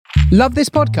Love this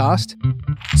podcast?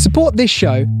 Support this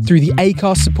show through the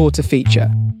Acast supporter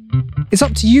feature. It's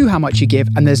up to you how much you give,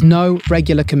 and there's no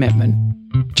regular commitment.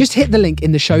 Just hit the link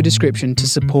in the show description to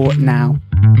support now.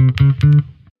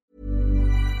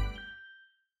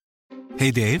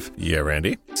 Hey, Dave. Yeah,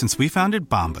 Randy. Since we founded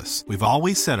Bombas, we've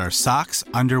always said our socks,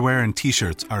 underwear, and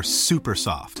T-shirts are super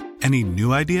soft. Any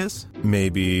new ideas?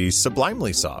 Maybe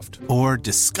sublimely soft. Or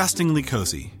disgustingly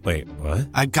cozy. Wait, what?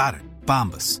 I got it.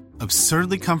 Bombas.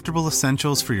 Absurdly comfortable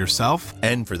essentials for yourself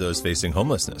and for those facing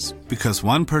homelessness. Because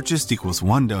one purchased equals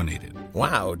one donated.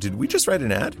 Wow, did we just write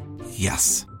an ad?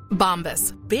 Yes.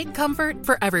 Bombas. Big comfort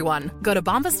for everyone. Go to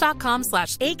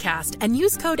bombas.com/ACAST and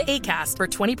use code ACAST for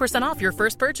 20% off your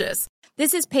first purchase.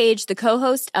 This is Paige, the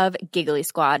co-host of Giggly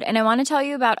Squad, and I want to tell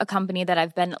you about a company that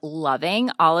I've been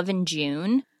loving, Olive &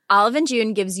 June. Olive &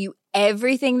 June gives you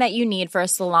everything that you need for a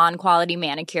salon-quality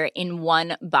manicure in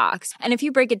one box. And if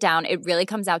you break it down, it really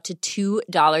comes out to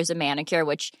 $2 a manicure,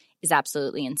 which is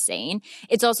absolutely insane.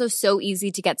 It's also so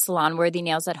easy to get salon-worthy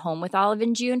nails at home with Olive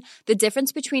 & June. The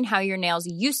difference between how your nails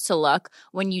used to look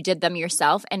when you did them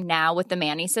yourself and now with the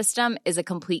Mani system is a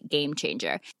complete game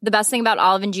changer. The best thing about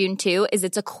Olive & June, too, is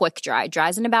it's a quick dry.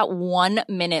 Dries in about 1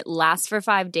 minute, lasts for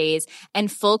 5 days,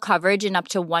 and full coverage in up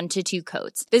to 1 to 2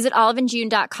 coats. Visit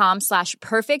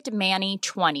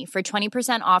oliveandjune.com/perfectmani20 for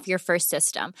 20% off your first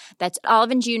system. That's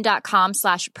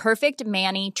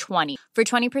oliveandjune.com/perfectmani20 for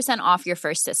 20% off your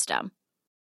first system.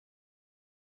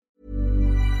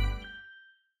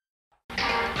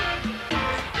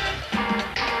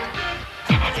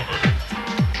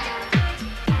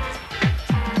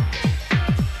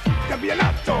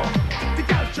 Campionato di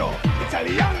calcio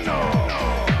italiano.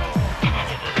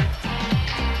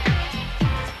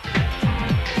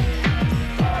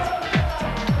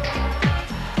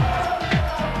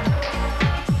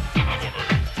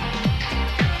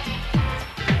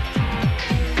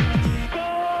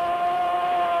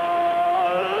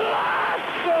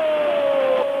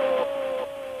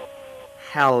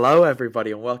 Hello,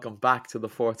 everybody, and welcome back to the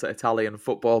Forza Italian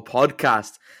Football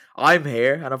Podcast. I'm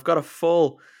here, and I've got a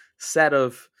full set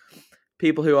of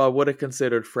people who I would have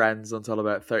considered friends until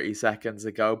about 30 seconds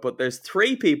ago, but there's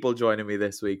 3 people joining me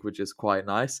this week, which is quite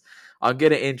nice. I'm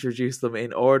going to introduce them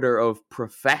in order of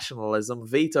professionalism.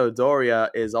 Vito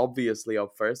Doria is obviously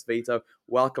up first. Vito,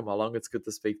 welcome along. It's good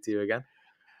to speak to you again.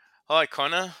 Hi,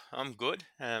 Connor. I'm good.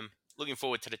 Looking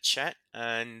forward to the chat.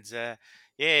 And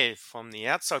yeah, from the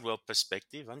outside world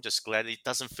perspective, I'm just glad it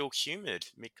doesn't feel humid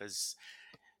because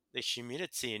the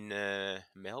humidity in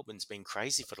Melbourne's been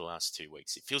crazy for the last 2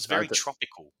 weeks. It feels very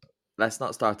tropical. Let's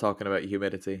not start talking about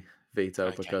humidity, Vito,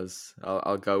 Okay. because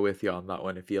I'll go with you on that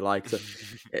one if you like to.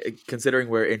 Considering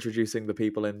we're introducing the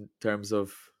people in terms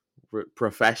of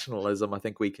professionalism, I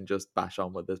think we can just bash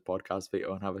on with this podcast,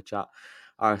 Vito, and have a chat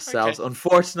ourselves. Okay.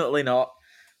 Unfortunately not.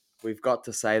 We've got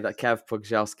to say that Kev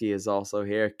Pugzelski is also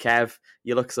here. Kev,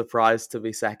 you look surprised to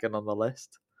be second on the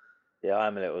list. Yeah,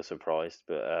 I'm a little surprised,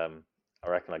 but I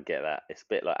reckon I get that. It's a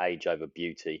bit like age over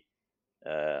beauty,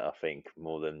 I think,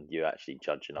 more than you actually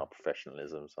judging our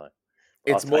professionalism. So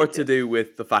it's more to do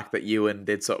with the fact that Ewan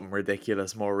did something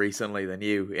ridiculous more recently than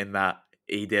you, in that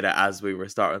he did it as we were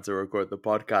starting to record the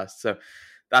podcast. So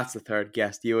that's the third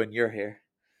guest. Ewan, you're here.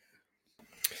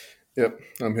 Yep,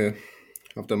 I'm here.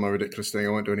 I've done my ridiculous thing. I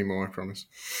won't do any more, I promise.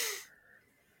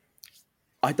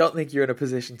 I don't think you're in a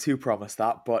position to promise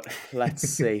that, but let's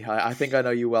see. I think I know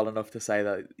you well enough to say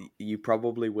that you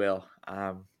probably will.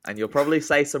 And you'll probably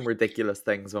say some ridiculous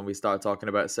things when we start talking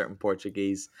about a certain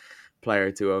Portuguese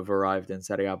player to have arrived in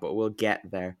Serie A, but we'll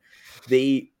get there.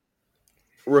 The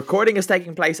recording is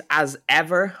taking place as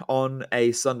ever on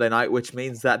a Sunday night, which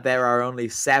means that there are only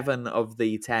 7 of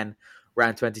the 10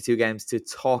 round 22 games to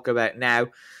talk about now.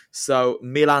 So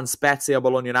Milan, Spezia,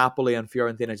 Bologna, Napoli and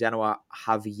Fiorentina, Genoa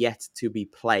have yet to be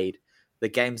played. The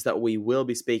games that we will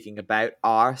be speaking about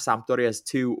are Sampdoria's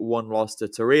 2-1 loss to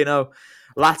Torino,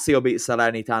 Lazio beat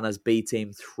Salernitana's B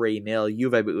team 3-0,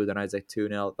 Juve beat Udinese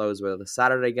 2-0. Those were the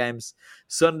Saturday games.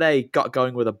 Sunday got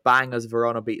going with a bang as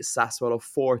Verona beat Sassuolo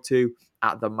 4-2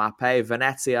 at the Mapei.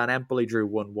 Venezia and Empoli drew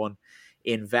 1-1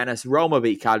 in Venice. Roma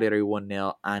beat Cagliari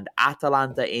 1-0 and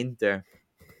Atalanta-Inter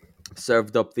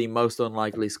served up the most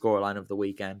unlikely scoreline of the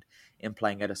weekend in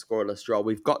playing at a scoreless draw.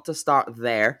 We've got to start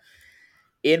there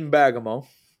in Bergamo,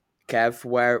 Kev,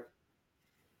 where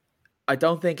I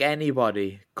don't think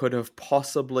anybody could have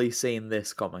possibly seen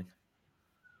this coming.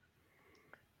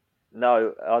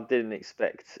 No, I didn't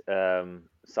expect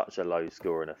such a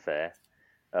low-scoring affair.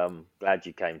 Glad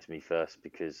you came to me first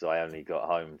because I only got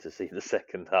home to see the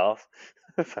second half.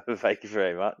 Thank you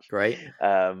very much. Great.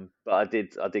 But I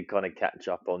did kind of catch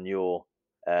up on your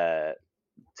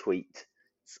tweet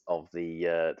of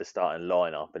the starting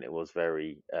lineup, and it was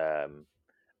very an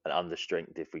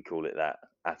understrength, if we call it that,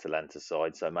 Atalanta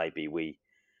side. So maybe we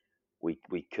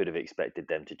could have expected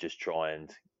them to just try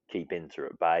and keep Inter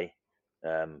at bay.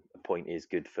 A point is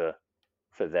good for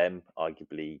them,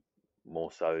 arguably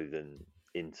more so than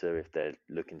Inter if they're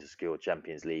looking to secure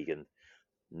Champions League and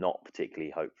not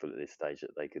particularly hopeful at this stage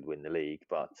that they could win the league.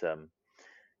 But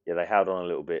yeah, they held on a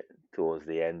little bit towards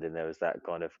the end, and there was that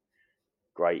kind of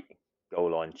great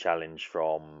goal line challenge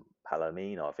from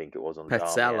Palomino, I think it was, on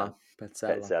Petzela.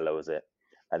 Petzela was it.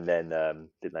 And then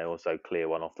didn't they also clear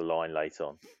one off the line late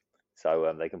on?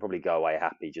 So they can probably go away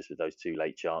happy just with those two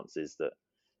late chances that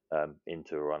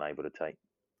Inter were unable to take.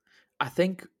 I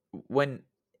think when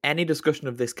any discussion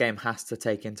of this game has to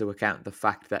take into account the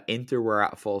fact that Inter were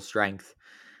at full strength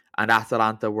and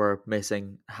Atalanta were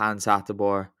missing Hans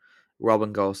Hateboer,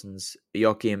 Robin Gosens,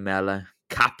 Joachim Melle,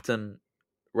 captain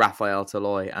Rafael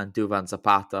Toloi and Duvan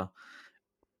Zapata,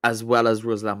 as well as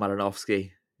Ruslan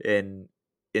Malinovsky in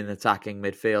attacking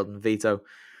midfield. And Vito,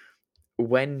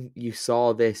 when you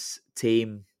saw this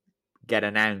team get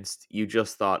announced, you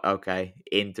just thought, okay,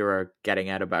 Inter are getting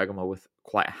out of Bergamo with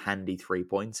quite a handy 3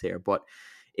 points here, but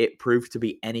it proved to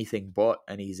be anything but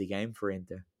an easy game for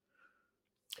Inter.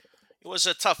 It was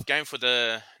a tough game for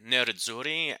the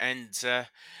Nerazzurri, and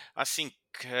I think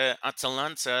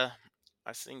Atalanta,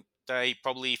 I think they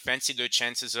probably fancied their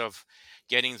chances of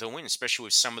getting the win, especially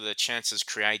with some of the chances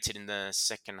created in the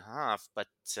second half. But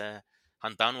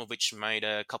Handanovic made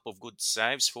a couple of good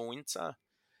saves for Inter,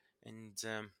 and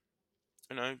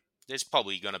there's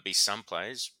probably going to be some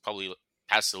players, probably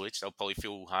Pasalic, they'll probably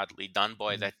feel hardly done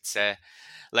by that.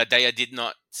 Ladea did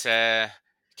not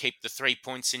keep the 3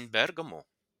 points in Bergamo.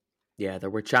 Yeah, there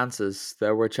were chances.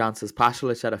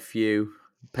 Pasalic had a few.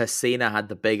 Pessina had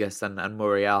the biggest, and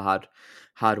Muriel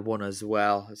had one as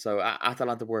well. So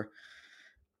Atalanta were,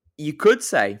 you could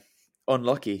say,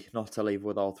 unlucky not to leave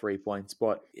with all 3 points.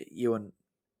 But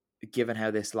given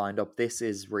how this lined up, this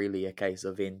is really a case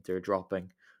of Inter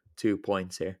dropping 2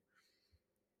 points here.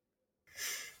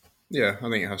 Yeah, I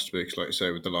think it has to be, 'cause like you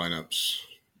say, with the lineups,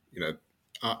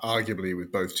 arguably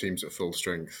with both teams at full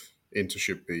strength, Inter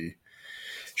should be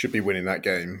winning that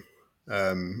game,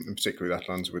 and particularly with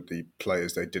Atalanta with the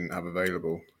players they didn't have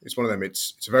available. It's one of them.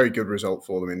 It's a very good result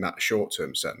for them in that short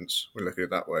term sense. We look at it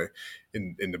that way.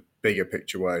 In the bigger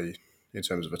picture way, in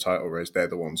terms of a title race, they're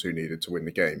the ones who needed to win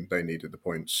the game. They needed the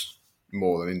points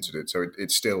more than Inter did. So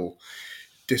it's still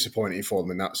disappointing for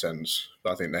them in that sense.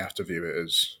 But I think they have to view it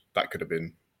as that could have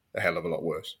been a hell of a lot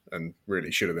worse, and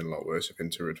really should have been a lot worse if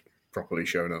Inter had properly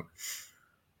shown up.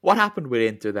 What happened with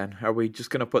Inter then? Are we just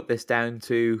going to put this down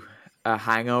to a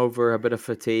hangover, a bit of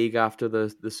fatigue after the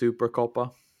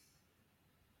Supercoppa?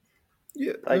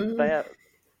 Yeah, they have.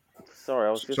 Sorry,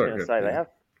 I was just going to say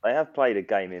they have played a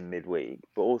game in midweek,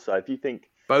 but also if you think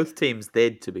both teams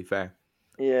did, to be fair.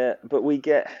 Yeah, but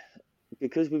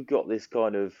because we've got this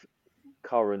kind of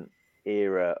current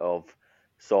era of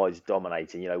sides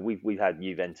dominating. We've had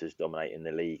Juventus dominating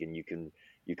the league, and you can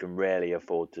rarely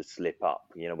afford to slip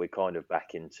up. We're kind of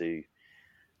back into,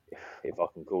 if I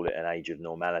can call it, an age of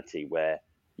normality where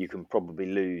you can probably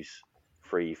lose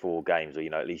 3-4 games, or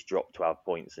at least drop 12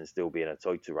 points and still be in a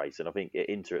title race. And I think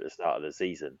Inter at the start of the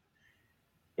season,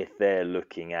 if they're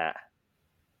looking at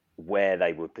where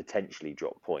they would potentially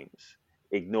drop points,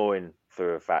 ignoring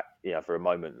for a fact, for a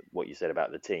moment what you said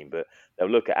about the team, but they'll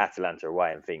look at Atalanta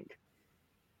away and think,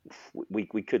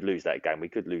 we could lose that game. We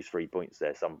could lose 3 points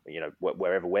there.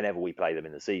 Whenever we play them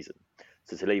in the season.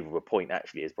 So to leave with a point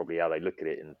actually is probably how they look at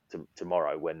it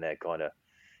tomorrow, when they're kind of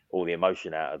all the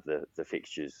emotion out of the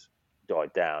fixtures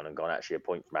died down and gone. Actually, a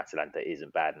point from Atalanta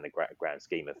isn't bad in the grand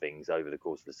scheme of things over the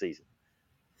course of the season.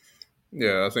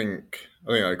 Yeah, I think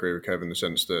I agree with Kevin in the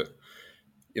sense that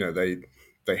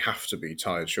they have to be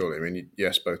tired. Surely, I mean,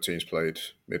 yes, both teams played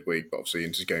midweek, but obviously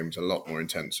Inter's game was a lot more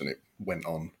intense and it went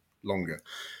on longer,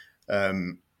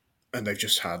 and they've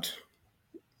just had,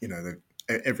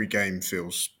 every game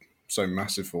feels so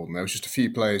massive for them. There was just a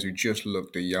few players who just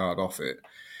looked a yard off it.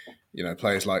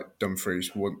 Players like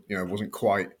Dumfries, wasn't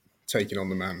quite taking on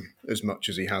the man as much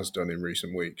as he has done in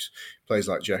recent weeks. Players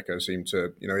like Dzeko seemed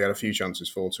to, he had a few chances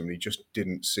for him, and he just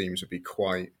didn't seem to be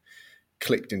quite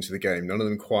clicked into the game. None of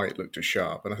them quite looked as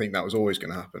sharp, and I think that was always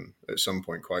going to happen at some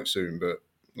point quite soon. But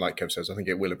like Kev says, I think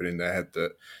it will have been in their head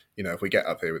that, if we get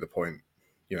up here with a point,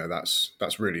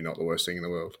 that's really not the worst thing in the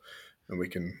world, and we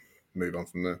can move on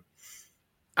from there.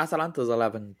 Atalanta's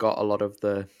 11 got a lot of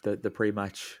the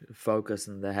pre-match focus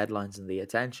and the headlines and the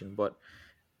attention, but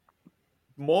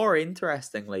more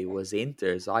interestingly was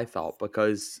Inter's, I thought,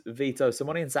 because Vito,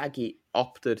 Simone Inzaghi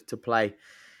opted to play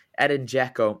Edin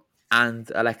Dzeko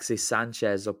and Alexis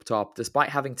Sanchez up top, despite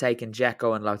having taken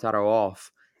Dzeko and Lautaro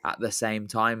off at the same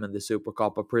time in the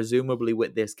Supercopa, presumably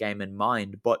with this game in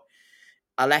mind. But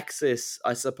Alexis,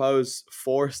 I suppose,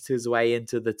 forced his way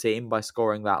into the team by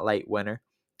scoring that late winner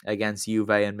against Juve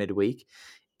in midweek.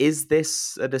 Is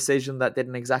this a decision that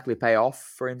didn't exactly pay off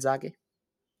for Inzaghi?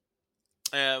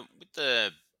 With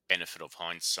the benefit of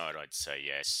hindsight, I'd say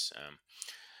yes.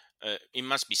 It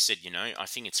must be said, I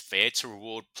think it's fair to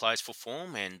reward players for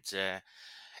form, and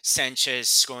Sanchez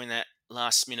scoring that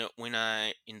last-minute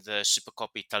winner in the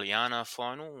Supercoppa Italiana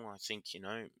final, I think, in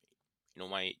a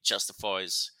way,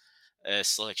 justifies a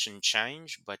selection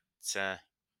change. But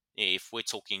if we're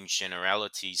talking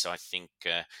generalities, I think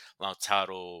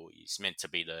Lautaro is meant to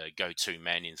be the go-to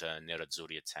man in the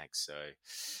Nerazzurri attack. So,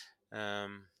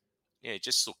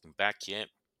 just looking back,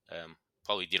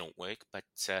 probably didn't work, but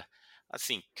I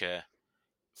think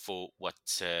for what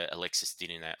Alexis did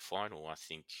in that final, I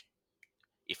think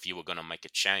if you were going to make a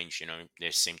change,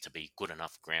 there seemed to be good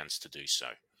enough grounds to do so.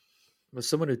 Was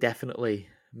someone who definitely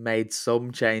made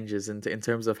some changes in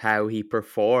terms of how he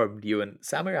performed, Samir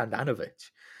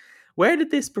Handanovic. Where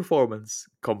did this performance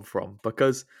come from?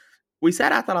 Because we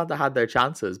said Atalanta had their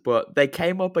chances, but they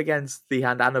came up against the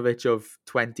Handanovic of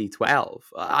 2012.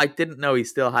 I didn't know he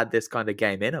still had this kind of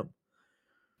game in him.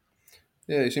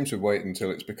 Yeah, he seems to wait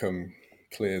until it's become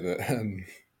clear that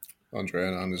Andre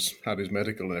Hernan has had his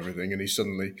medical and everything, and he's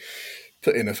suddenly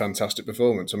put in a fantastic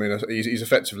performance. I mean, he's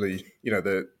effectively,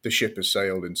 the ship has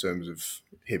sailed in terms of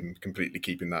him completely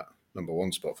keeping that number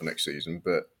one spot for next season.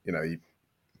 But,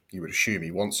 you would assume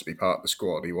he wants to be part of the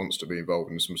squad. He wants to be involved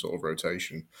in some sort of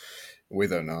rotation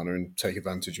with Onana and take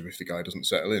advantage of if the guy doesn't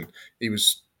settle in. He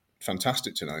was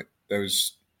fantastic tonight. There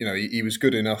was, he was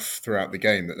good enough throughout the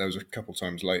game that there was a couple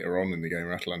times later on in the game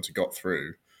where Atalanta got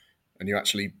through, and you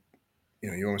actually,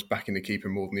 you're almost backing the keeper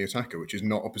more than the attacker, which is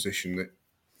not a position that,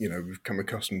 we've come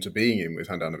accustomed to being in with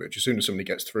Handanovic. As soon as somebody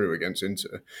gets through against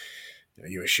Inter,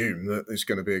 you assume that it's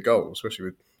going to be a goal, especially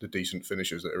with the decent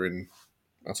finishers that are in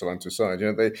Atalanta's side.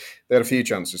 They had a few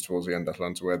chances towards the end,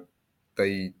 Atalanta, where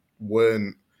they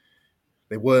weren't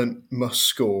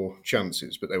must-score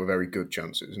chances, but they were very good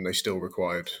chances, and they still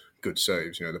required good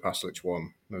saves. The Pasalic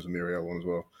one, there was a Muriel one as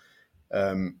well.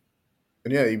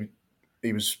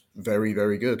 He was very,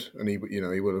 very good, and he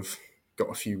would have got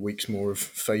a few weeks more of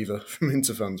favour from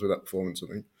Inter fans with that performance, I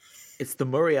think. It's the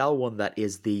Muriel one that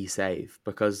is the save,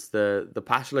 because the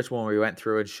Pasalic one where he went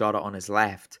through and shot it on his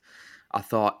left, I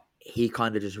thought he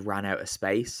kind of just ran out of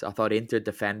space. I thought Inter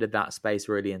defended that space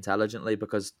really intelligently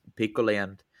because Piccoli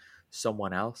and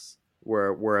someone else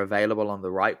were available on the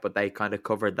right, but they kind of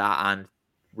covered that and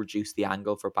reduced the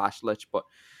angle for Pasalic. But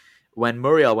when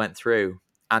Muriel went through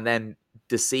and then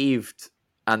deceived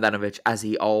Handanovic, as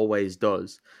he always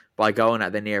does, by going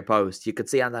at the near post, you could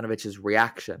see Handanovic's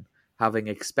reaction, having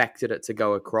expected it to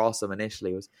go across him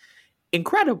initially, was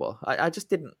incredible. I just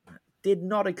did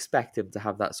not expect him to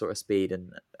have that sort of speed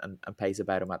and pace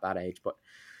about him at that age. But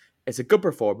it's a good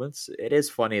performance. It is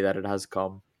funny that it has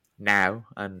come now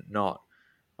and not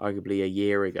arguably a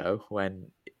year ago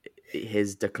when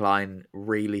his decline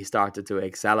really started to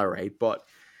accelerate. But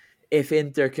if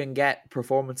Inter can get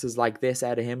performances like this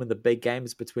out of him in the big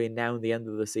games between now and the end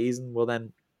of the season, well,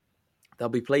 then they'll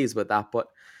be pleased with that. But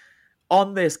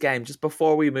on this game, just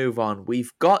before we move on,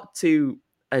 we've got to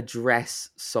address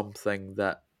something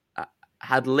that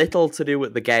had little to do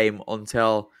with the game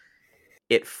until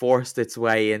it forced its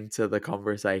way into the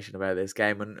conversation about this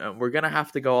game. And we're going to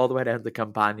have to go all the way down to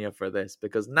Campania for this,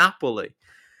 because Napoli.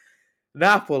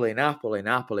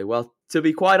 Well, to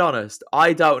be quite honest,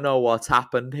 I don't know what's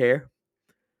happened here,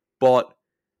 but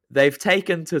they've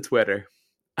taken to Twitter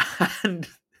and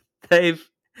they've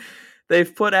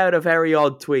put out a very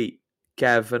odd tweet,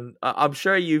 Kevin. I'm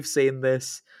sure you've seen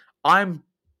this. I'm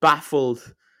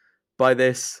baffled by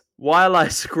this. While I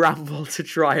scramble to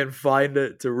try and find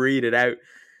it, to read it out,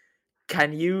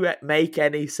 can you make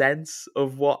any sense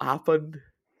of what happened?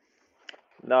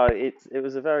 No, it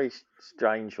was a very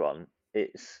strange one.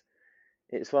 It's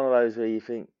one of those where you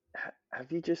think,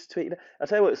 have you just tweeted? I'll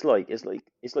tell you what it's like. It's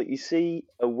like you see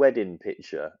a wedding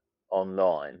picture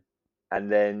online,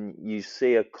 and then you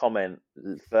see a comment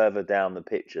further down the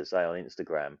picture, say on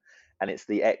Instagram, and it's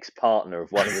the ex-partner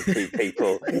of one of the two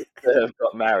people that have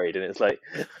got married. And it's like,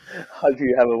 hope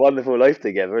you have a wonderful life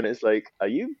together. And it's like, are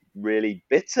you really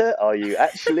bitter? Are you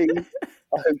actually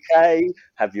okay?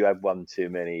 Have you had one too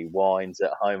many wines at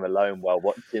home alone while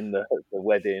watching the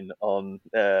wedding on,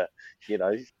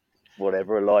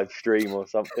 whatever, a live stream or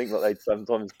something that they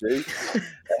sometimes do?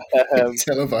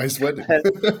 Televised wedding.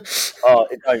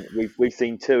 We've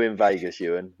seen two in Vegas,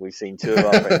 Ewan. We've seen two of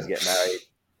our friends get married.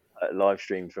 live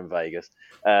streamed from Vegas.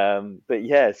 But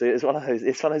yeah, so it's one of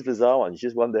those bizarre ones. You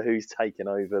just wonder who's taken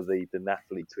over the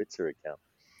Napoli Twitter account.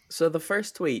 So the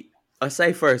first tweet, I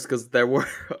say first because there were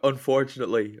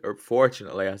unfortunately, or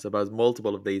fortunately, I suppose,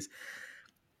 multiple of these,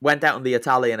 went out on the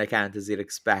Italian account as you'd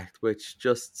expect, which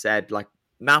just said, like,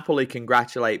 Napoli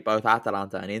congratulate both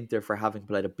Atalanta and Inter for having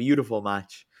played a beautiful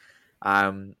match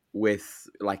with,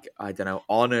 like, I don't know,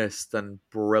 honest and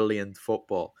brilliant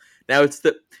football. Now, it's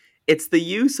the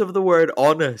use of the word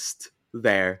honest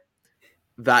there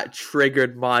that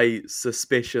triggered my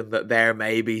suspicion that they're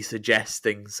maybe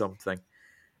suggesting something.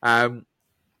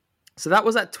 So that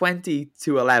was at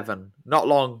 20-11,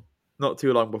 not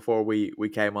too long before we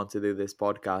came on to do this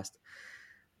podcast.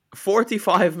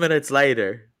 45 minutes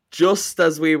later, just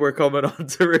as we were coming on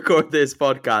to record this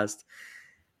podcast,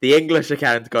 the English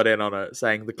account got in on it,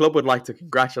 saying the club would like to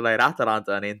congratulate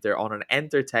Atalanta and Inter on an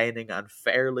entertaining and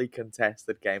fairly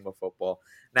contested game of football.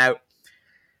 Now,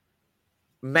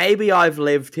 maybe I've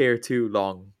lived here too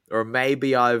long, or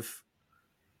maybe I've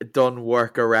done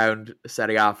work around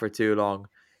Serie A for too long.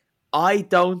 I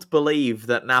don't believe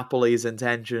that Napoli's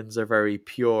intentions are very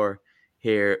pure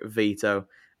here, Vito.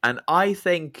 And I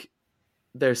think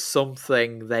there's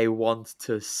something they want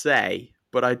to say,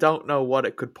 but I don't know what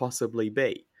it could possibly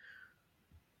be.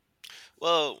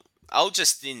 Well, I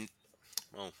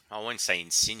won't say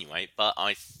insinuate, but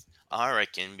I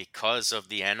reckon because of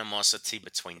the animosity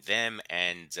between them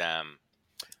and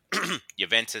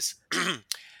Juventus,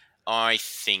 I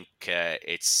think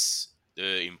it's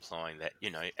implying that,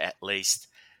 at least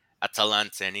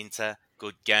Atalanta and Inter,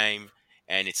 good game.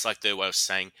 And it's like their way of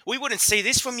saying, we wouldn't see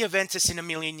this from Juventus in a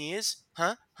million years.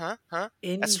 Huh?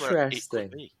 Interesting. That's what it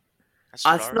could be.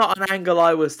 That's not an angle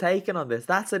I was taking on this.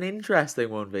 That's an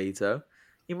interesting one, Vito.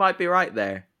 You might be right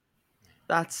there.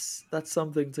 That's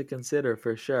something to consider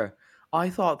for sure. I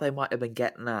thought they might have been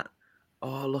getting at,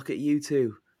 oh, look at you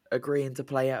two agreeing to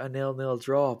play out a 0-0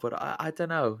 draw. But I don't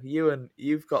know.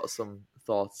 You've got some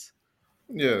thoughts.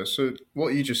 Yeah, so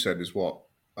what you just said is what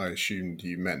I assumed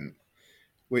you meant.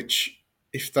 Which,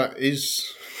 if that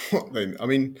is what they... I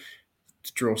mean,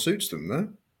 the draw suits them, no?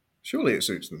 Surely it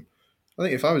suits them. I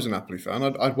think if I was a Napoli fan,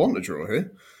 I'd want a draw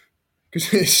here.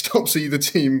 Because it stops either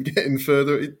team getting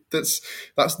further. That's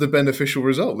the beneficial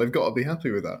result. They've got to be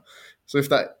happy with that. So if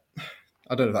that...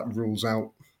 I don't know if that rules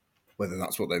out whether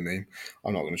that's what they mean.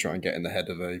 I'm not going to try and get in the head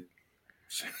of a...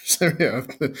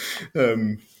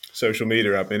 social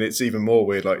media admin. It's even more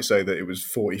weird, like you say, that it was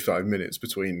 45 minutes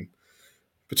between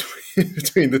the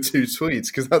two tweets,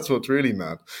 because that's what's really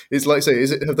mad. It's like, say,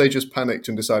 have they just panicked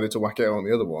and decided to whack it out on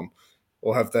the other one,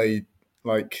 or have they,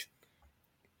 like,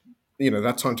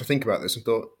 had time to think about this and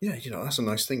thought, yeah, that's a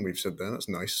nice thing we've said there. That's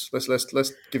nice.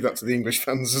 Let's give that to the English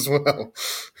fans as well.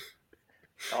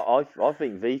 I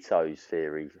think Vito's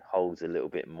theory holds a little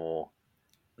bit more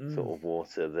sort of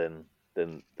water than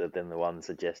the one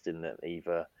suggesting that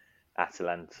either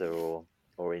Atalanta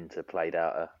or Inter played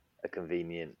out a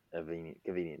convenient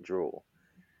draw.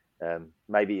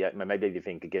 Maybe you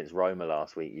think against Roma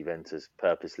last week, Juventus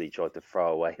purposely tried to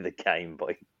throw away the game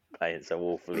by playing so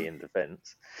awfully in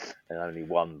defence and only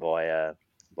won by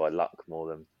luck more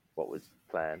than what was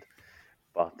planned.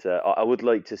 But I would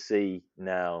like to see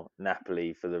now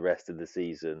Napoli for the rest of the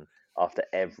season, after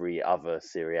every other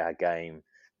Serie A game,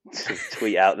 to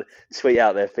tweet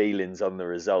out their feelings on the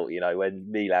result. When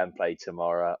Milan play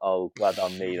tomorrow, oh, well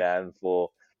done Milan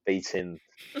for beating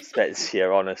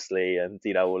Spezia honestly and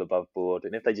all above board.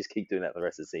 And if they just keep doing that for the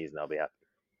rest of the season, I'll be happy.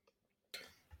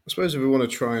 I suppose if we want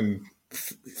to try and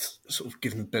sort of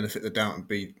give them the benefit of the doubt and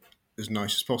be as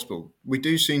nice as possible, we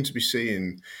do seem to be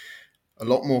seeing a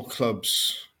lot more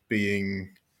clubs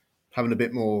having a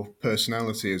bit more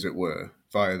personality, as it were,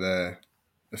 via their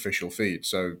official feed.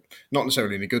 So not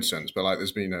necessarily in a good sense, but like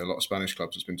there's been a lot of Spanish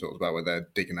clubs that's been talked about where they're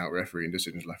digging out refereeing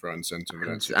decisions left, right, and centre.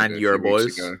 And your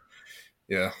boys,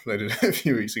 yeah, they did it a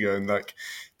few weeks ago, and the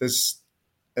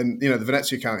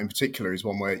Venezia account in particular is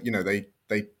one where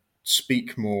they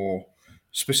speak more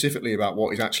specifically about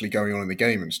what is actually going on in the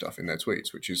game and stuff in their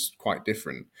tweets, which is quite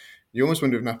different. You almost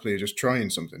wonder if Napoli are just trying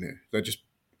something here. They're just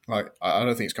like, I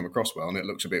don't think it's come across well, and it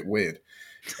looks a bit weird.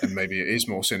 And maybe it is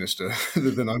more sinister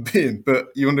than I'm being. But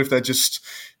you wonder if they're just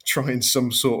trying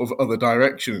some sort of other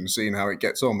direction and seeing how it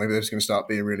gets on. Maybe they're just going to start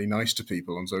being really nice to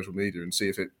people on social media and see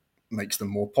if it makes them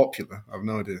more popular. I have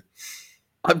no idea.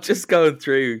 I'm just going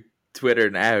through Twitter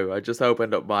now. I just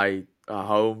opened up my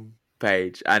home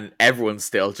page, and everyone's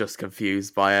still just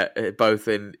confused by it, both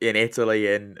in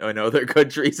Italy and in other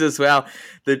countries as well.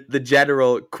 The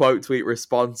general quote tweet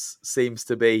response seems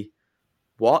to be,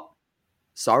 what?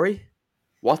 Sorry?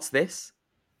 What's this?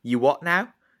 You what now?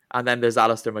 And then there's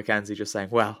Alistair McKenzie just saying,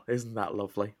 well, isn't that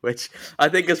lovely? Which I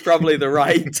think is probably the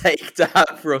right take to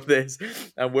have from this.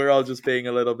 And we're all just being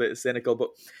a little bit cynical. But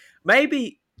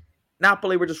maybe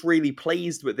Napoli were just really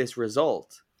pleased with this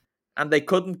result. And they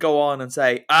couldn't go on and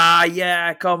say,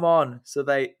 yeah, come on. So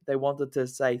they wanted to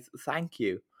say thank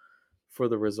you for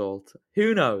the result.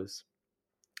 Who knows?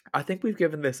 I think we've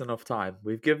given this enough time.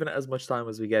 We've given it as much time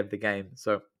as we gave the game.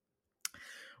 So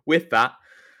with that,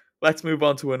 let's move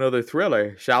on to another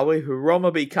thriller, shall we?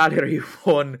 Roma beat Cagliari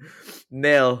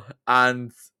 1-0.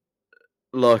 And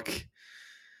look,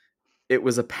 it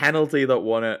was a penalty that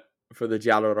won it for the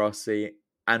Giallorossi.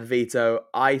 And Vito,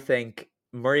 I think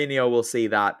Mourinho will see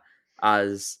that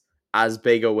as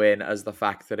big a win as the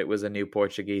fact that it was a new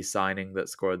Portuguese signing that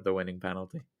scored the winning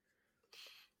penalty.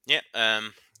 Yeah,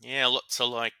 a lot to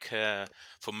like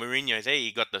for Mourinho there.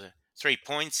 He got the 3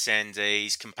 points, and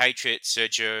his compatriot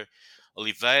Sergio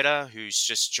Oliveira, who's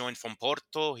just joined from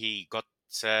Porto, he got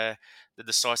the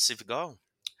decisive goal.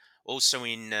 Also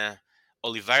in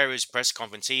Oliveira's press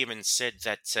conference, he even said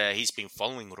that he's been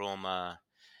following Roma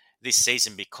this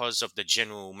season because of the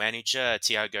general manager,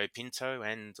 Tiago Pinto,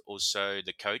 and also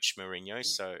the coach, Mourinho.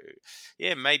 So,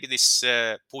 yeah, maybe this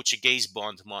Portuguese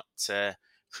bond might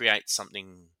create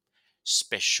something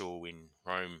special in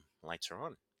Rome later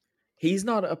on. He's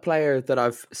not a player that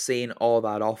I've seen all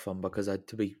that often because,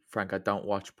 to be frank, I don't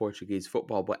watch Portuguese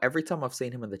football. But every time I've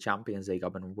seen him in the Champions League,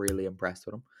 I've been really impressed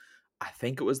with him. I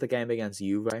think it was the game against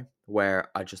Juve where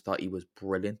I just thought he was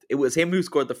brilliant. It was him who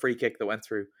scored the free kick that went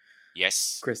through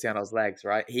Cristiano's legs,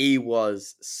 right? He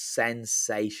was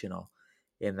sensational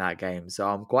in that game. So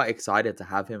I'm quite excited to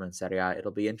have him in Serie A.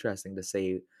 It'll be interesting to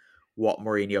see what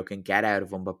Mourinho can get out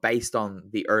of him. But based on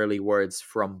the early words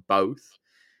from both,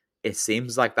 it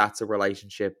seems like that's a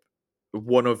relationship,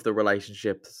 one of the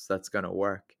relationships that's going to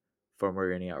work for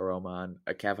Mourinho at Roma.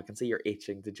 And Kev, I can see you're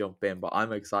itching to jump in, but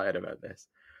I'm excited about this.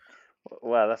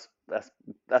 Well,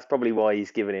 that's probably why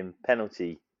he's given him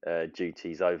penalty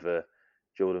duties over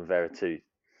Jordan Veretout,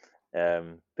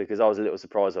 because I was a little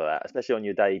surprised by that, especially on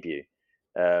your debut.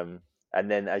 And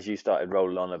then as you started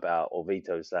rolling on about, or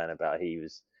Vito was saying about, he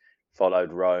was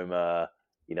followed Roma,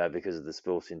 because of the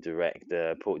sporting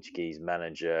director, Portuguese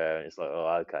manager, and it's like,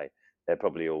 oh, okay, they're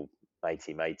probably all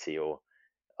matey, or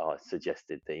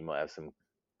suggested that he might have some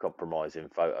compromising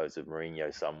photos of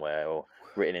Mourinho somewhere, or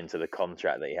written into the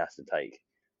contract that he has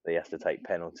to take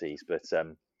penalties. But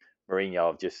Mourinho,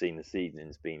 I've just seen this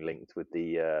evening's been linked with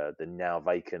the now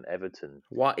vacant Everton.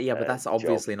 What? Yeah, but that's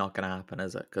obviously not going to happen,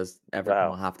 is it? Because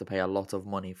Everton will have to pay a lot of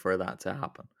money for that to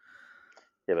happen.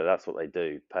 Yeah, but that's what they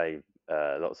do, pay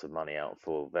lots of money out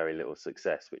for very little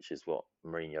success, which is what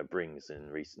Mourinho brings in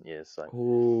recent years.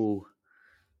 So,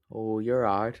 you're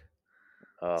hard.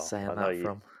 Saying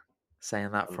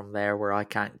that from there where I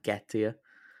can't get to you.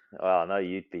 Well, I know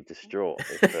you'd be distraught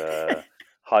if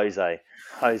Jose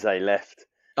left.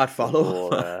 I'd follow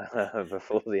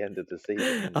before the end of the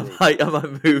season. I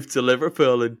might move to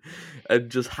Liverpool and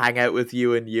just hang out with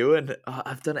you and Ewan.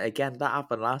 I've done it again. That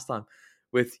happened last time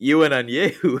with Ewan and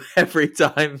you every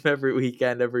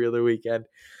weekend, every other weekend.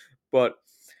 But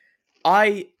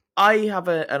I have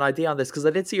an idea on this because I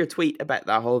did see your tweet about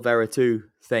that whole Veretout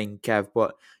thing, Kev.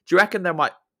 But do you reckon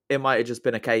it might have just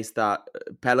been a case that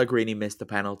Pellegrini missed a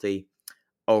penalty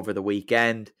over the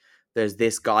weekend? There's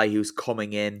this guy who's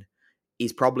coming in.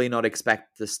 He's probably not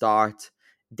expected to start.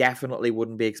 Definitely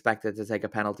wouldn't be expected to take a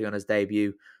penalty on his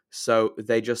debut. So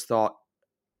they just thought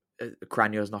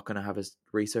Cranio's not going to have his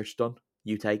research done.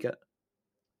 You take it.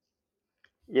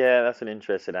 Yeah, that's an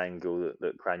interesting angle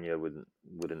that Cranio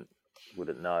wouldn't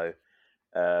know.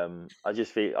 I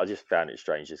just found it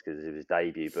strange just because it was his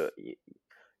debut, but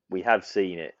we have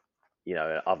seen it,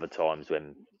 at other times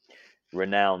when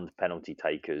renowned penalty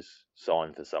takers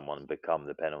sign for someone and become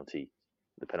the penalty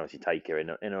taker.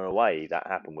 In a way, that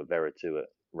happened with Veretout at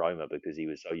Roma because he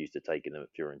was so used to taking them at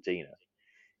Fiorentina.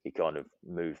 He kind of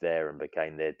moved there and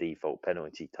became their default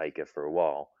penalty taker for a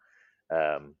while.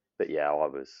 But yeah, I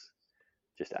was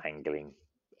just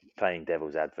playing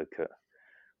devil's advocate.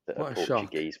 What a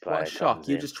Portuguese shock. What a shock.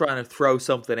 You're just trying to throw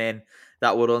something in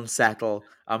that would unsettle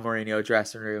a Mourinho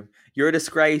dressing room. You're a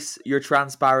disgrace. You're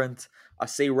transparent. I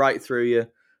see right through you.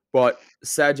 But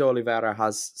Sergio Oliveira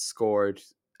has scored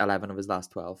 11 of his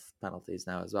last 12 penalties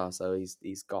now as well. So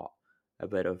he's got a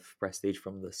bit of prestige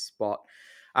from the spot.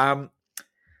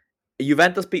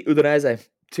 Juventus beat Udinese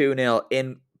 2-0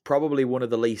 in probably one of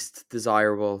the least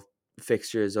desirable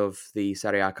fixtures of the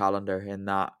Serie A calendar, in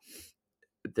that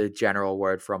the general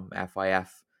word from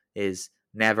FIF is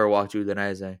never watch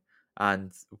Udinese.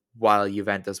 And while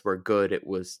Juventus were good, it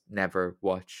was never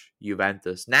watch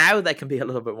Juventus. Now they can be a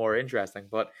little bit more interesting.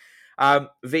 But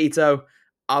Vito,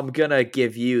 I'm going to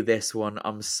give you this one.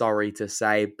 I'm sorry to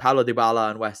say. Paulo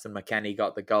Dybala and Weston McKennie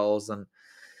got the goals, and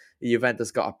Juventus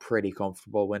got a pretty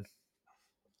comfortable win.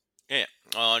 Yeah,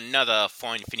 another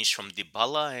fine finish from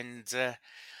Dybala, and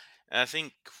I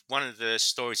think one of the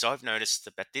stories I've noticed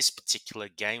about this particular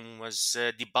game was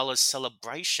Dybala's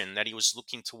celebration, that he was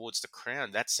looking towards the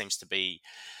crowd. That seems to be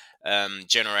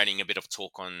generating a bit of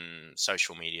talk on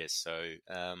social media. So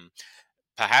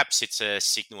perhaps it's a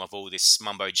signal of all this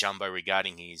mumbo jumbo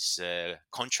regarding his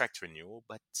contract renewal.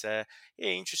 But yeah,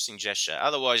 interesting gesture.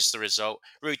 Otherwise, the result,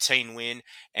 routine win.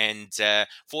 And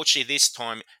fortunately, this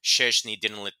time, Szczęsny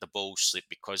didn't let the ball slip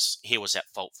because he was at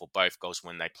fault for both goals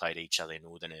when they played each other in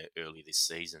Udine early this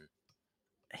season.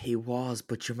 He was,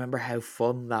 but you remember how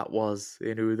fun that was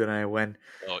in Udine when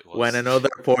Oh, another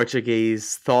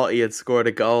Portuguese thought he had scored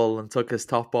a goal and took his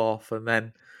top off, and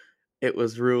then it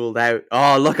was ruled out.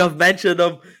 Oh, look, I've mentioned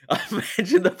him. I've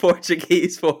mentioned the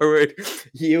Portuguese forward.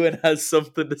 Ewan has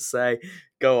something to say.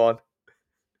 Go on.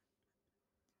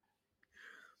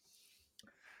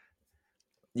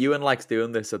 Ewan likes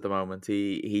doing this at the moment.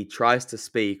 He tries to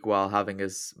speak while having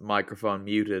his microphone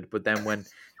muted, but then when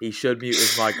he should mute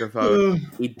his microphone,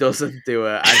 he doesn't do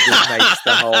it and just makes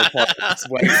the whole podcast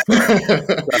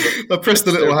wait. I pressed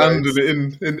the little hand,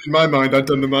 and in my mind, I'd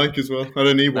done the mic as well. I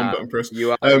don't need one button press.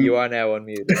 You are now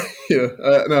unmuted.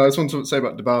 Yeah. No, I just want to say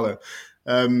about Dybala.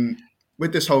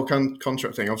 With this whole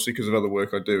contract thing, obviously because of other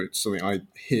work I do, it's something I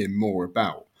hear more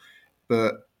about.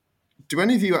 But do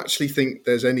any of you actually think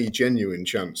there's any genuine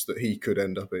chance that he could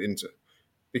end up at Inter?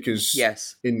 Because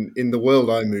yes, in the world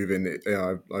I move in,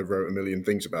 I wrote a million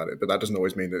things about it, but that doesn't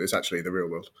always mean that it's actually the real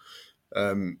world.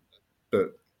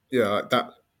 But yeah,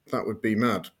 that would be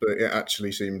mad. But it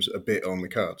actually seems a bit on the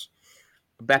cards.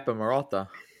 Beppe Marotta,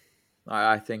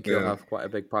 I think he'll have quite a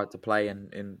big part to play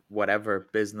in whatever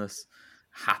business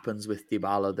happens with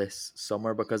Dybala this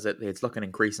summer, because it's looking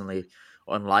increasingly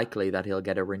unlikely that he'll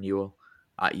get a renewal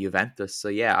at Juventus. So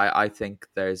yeah, I think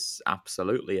there's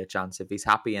absolutely a chance. If he's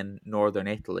happy in northern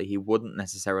Italy, he wouldn't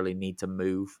necessarily need to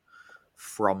move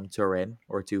from Turin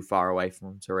or too far away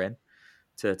from Turin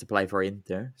to play for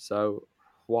Inter. So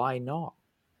why not?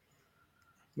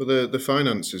 Well, the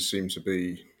finances seem to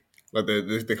be like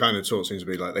the kind of talk seems to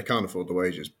be like they can't afford the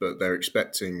wages, but they're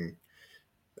expecting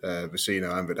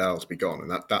Vecino and Vidal to be gone,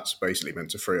 and that's basically meant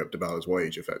to free up Dybala's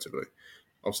wage effectively.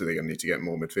 Obviously, they're going to need to get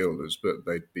more midfielders, but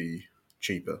they'd be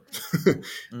cheaper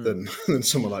than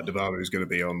someone like Dybala, who's going to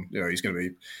be on. He's going to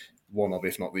be one of,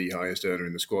 if not the highest earner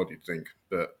in the squad, you'd think.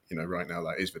 But right now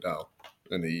that is Vidal,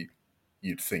 and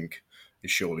you'd think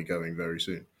is surely going very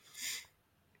soon.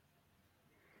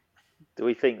 Do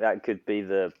we think that could be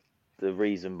the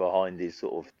reason behind his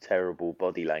sort of terrible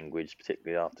body language,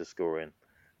 particularly after scoring,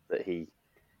 that he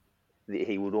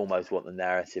would almost want the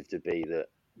narrative to be that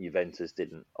Juventus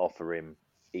didn't offer him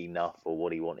enough or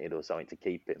what he wanted or something to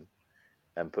keep him,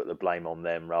 and put the blame on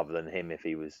them rather than him if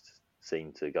he was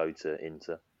seen to go to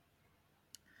Inter?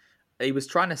 He was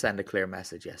trying to send a clear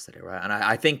message yesterday, right? And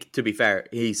I think, to be fair,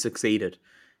 he succeeded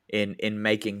in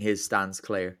making his stance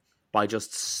clear by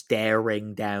just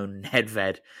staring down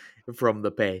Nedved from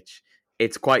the pitch.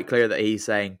 It's quite clear that he's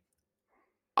saying,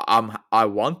 I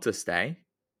want to stay.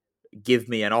 Give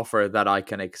me an offer that I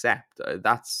can accept.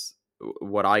 That's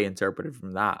what I interpreted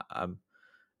from that.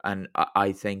 And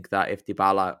I think that if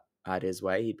Dybala had his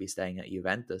way, he'd be staying at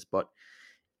Juventus. But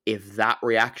if that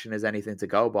reaction is anything to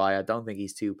go by, I don't think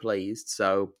he's too pleased.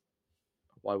 So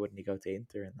why wouldn't he go to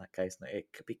Inter in that case? It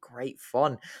could be great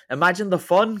fun. Imagine the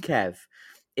fun, Kev,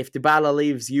 if Dybala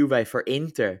leaves Juve for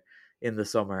Inter in the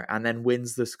summer and then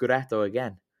wins the Scudetto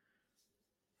again.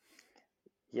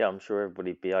 Yeah, I'm sure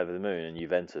everybody'd be over the moon, and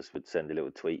Juventus would send a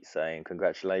little tweet saying,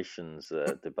 "Congratulations,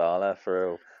 Dybala,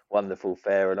 for a wonderful,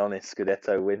 fair and honest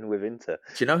Scudetto win with Inter."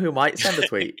 Do you know who might send a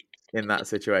tweet in that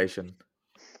situation?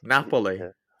 Napoli. Yeah.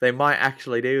 They might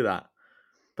actually do that,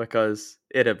 because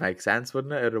it'd make sense,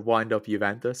 wouldn't it? It'd wind up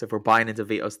Juventus. If we're buying into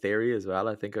Vito's theory as well,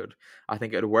 I think it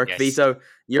would work. Yes. Vito,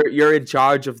 you're in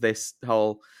charge of this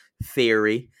whole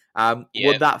theory.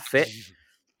 Would that fit?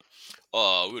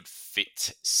 Oh, it would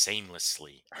fit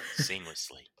seamlessly.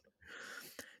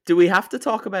 Do we have to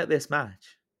talk about this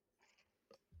match?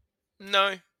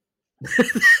 No.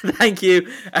 Thank you.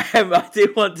 I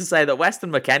do want to say that Weston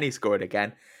McKennie scored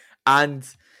again, and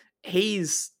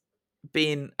he's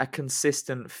been a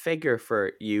consistent figure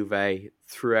for Juve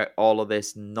throughout all of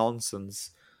this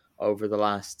nonsense over the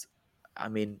last,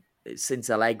 since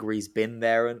Allegri's been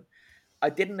there. And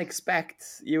I didn't expect,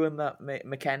 Ewan, that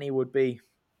McKennie would be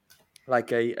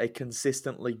like a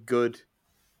consistently good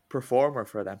performer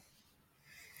for them.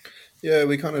 Yeah,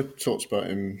 we kind of talked about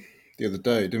him the other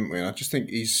day, didn't we? And I just think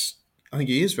I think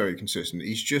he is very consistent.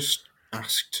 He's just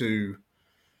asked to,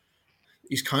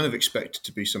 he's kind of expected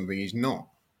to be something he's not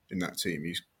in that team.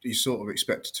 He's sort of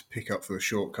expected to pick up for the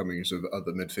shortcomings of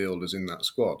other midfielders in that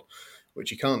squad,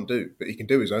 which he can't do. But he can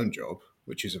do his own job,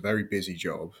 which is a very busy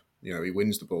job. You know, he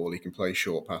wins the ball, he can play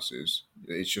short passes.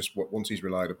 It's just once he's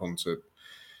relied upon to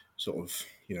sort of,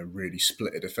 really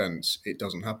split a defence, it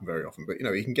doesn't happen very often. But,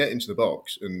 he can get into the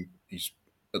box, and he's,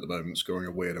 at the moment, scoring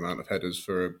a weird amount of headers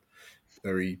for a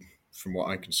very, from what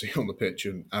I can see on the pitch,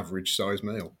 an average size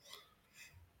male.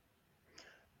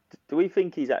 Do we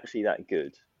think he's actually that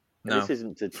good? No. And this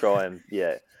isn't to try and,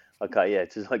 I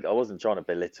wasn't trying to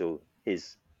belittle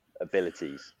his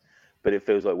abilities, but it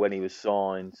feels like when he was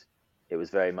signed, it was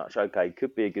very much,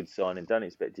 could be a good signing, don't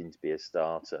expect him to be a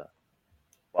starter.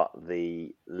 But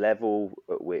the level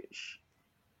at which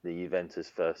the Juventus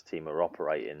first team are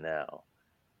operating now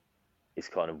is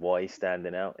kind of why he's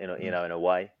standing out, in a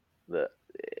way that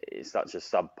it's such a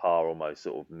subpar, almost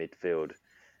sort of midfield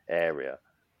area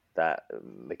that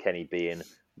McKennie being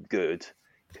good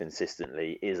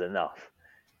consistently is enough.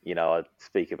 I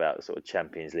speak about sort of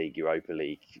Champions League, Europa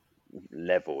League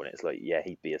level, and it's like, yeah,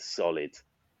 he'd be a solid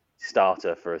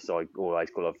starter for a side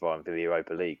always qualifying for the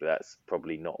Europa League, but that's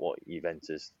probably not what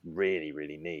Juventus really,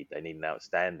 really need. They need an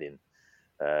outstanding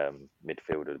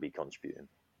midfielder to be contributing.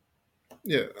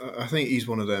 Yeah, I think he's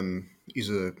one of them. He's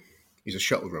a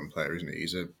shuttle run player, isn't he?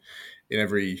 He's in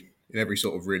every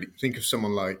sort of really, think of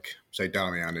someone like, say,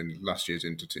 Darmian in last year's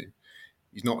Inter team.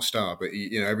 He's not a star, but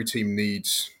every team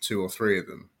needs 2 or 3 of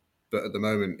them. But at the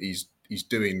moment, he's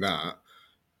doing that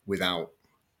without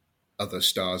other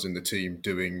stars in the team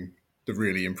doing the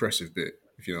really impressive bit,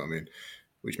 if you know what I mean,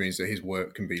 which means that his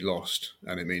work can be lost,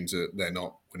 and it means that they're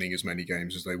not winning as many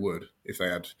games as they would if they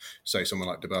had, say, someone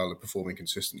like Dybala performing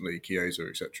consistently, Chiesa,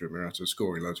 etc., Morata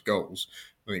scoring loads of goals.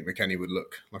 I think McKennie would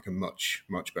look like a much,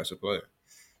 much better player.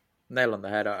 Nail on the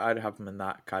head. I'd have him in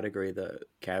that category that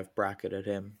Kev bracketed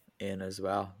him in as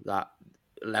well. That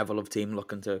level of team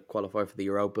looking to qualify for the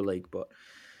Europa League, but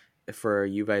for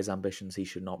Juve's ambitions, he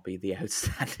should not be the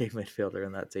outstanding midfielder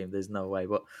in that team. There's no way.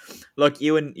 But look,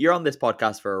 you're on this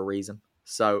podcast for a reason.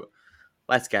 So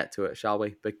let's get to it, shall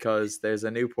we? Because there's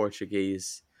a new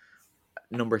Portuguese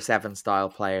number 7 style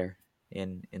player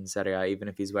in Serie A, even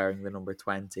if he's wearing the number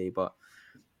 20. But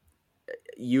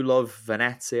you love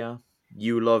Venezia.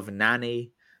 You love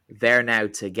Nani. They're now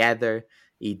together.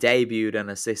 He debuted and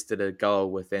assisted a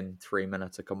goal within 3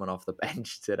 minutes of coming off the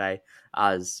bench today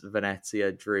as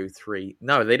Venezia drew 3.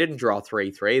 No, they didn't draw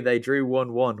 3-3. They drew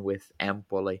 1-1 with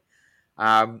Empoli.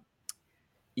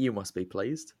 You must be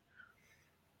pleased.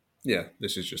 Yeah,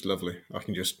 this is just lovely. I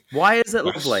can just... Why is it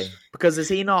lovely? Because is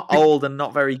he not old and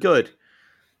not very good?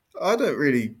 I don't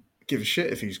really give a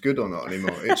shit if he's good or not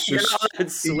anymore. It's just... You're not allowed to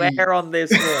swear on this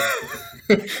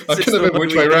one. I can't remember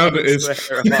which way around it is. I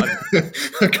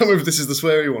can't remember if this is the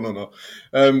sweary one or not.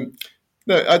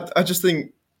 No, I just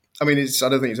think... I mean, I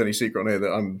don't think it's any secret on here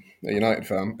that I'm a United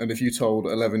fan. And if you told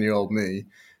 11-year-old me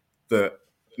that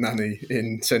Nani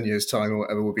in 10 years' time or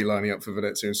whatever will be lining up for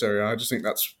Venezia and Serie A, I just think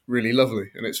that's really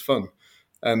lovely and it's fun.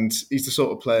 And he's the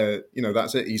sort of player,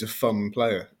 that's it. He's a fun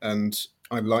player. And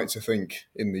I'd like to think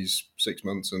in these 6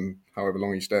 months and however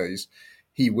long he stays,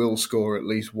 he will score at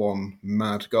least one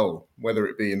mad goal, whether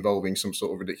it be involving some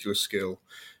sort of ridiculous skill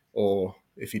or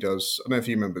if he does. I don't know if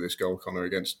you remember this goal, Connor,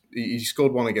 he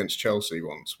scored one against Chelsea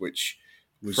once, which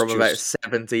was from about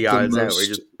 70 yards out. We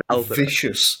just belted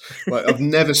vicious. Like, I've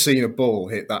never seen a ball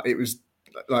hit that. It was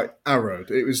like arrowed.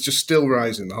 It was just still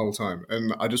rising the whole time.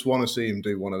 And I just want to see him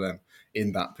do one of them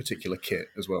in that particular kit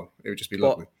as well. It would just be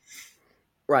lovely.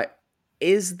 Right.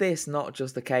 Is this not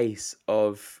just a case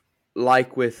of,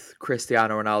 like with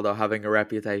Cristiano Ronaldo having a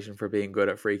reputation for being good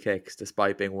at free kicks,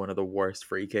 despite being one of the worst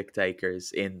free kick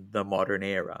takers in the modern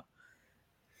era?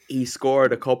 He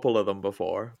scored a couple of them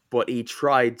before, but he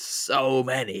tried so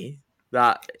many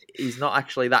that he's not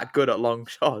actually that good at long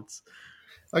shots.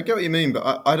 I get what you mean,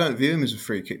 but I don't view him as a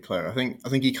free kick player. I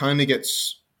think he kind of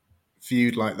gets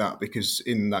viewed like that because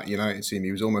in that United team,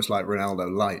 he was almost like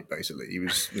Ronaldo light, basically. He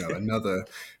was another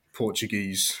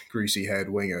Portuguese greasy-haired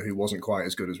winger who wasn't quite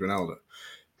as good as Ronaldo.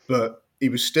 But he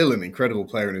was still an incredible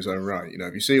player in his own right.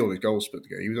 If you see all his goals put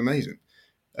together, he was amazing.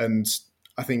 And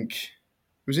I think...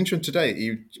 it was interesting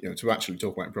today, to actually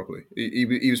talk about it properly.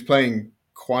 He was playing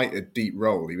quite a deep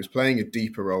role. He was playing a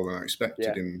deeper role than I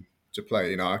expected him to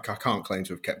play. I can't claim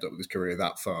to have kept up with his career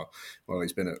that far while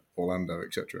he's been at Orlando,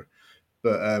 etc.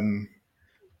 But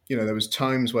there was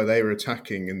times where they were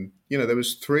attacking, and there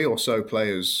was 3 or so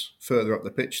players further up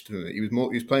the pitch than it. He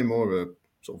was playing more of a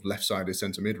sort of left-sided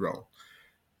centre mid role,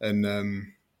 and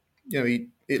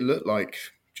it looked like,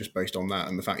 just based on that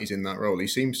and the fact he's in that role, he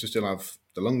seems to still have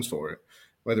the lungs for it.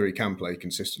 Whether he can play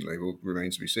consistently will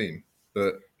remain to be seen.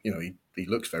 But he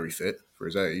looks very fit for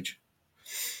his age.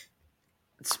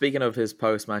 Speaking of his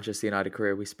post-Manchester United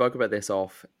career, we spoke about this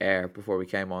off air before we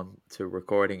came on to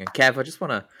recording. And Kev, I just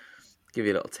want to give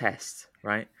you a little test,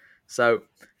 right? So,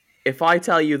 if I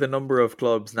tell you the number of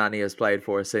clubs Nani has played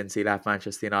for since he left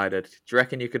Manchester United, do you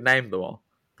reckon you could name them all?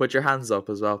 Put your hands up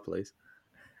as well, please.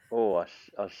 Oh,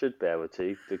 I should be able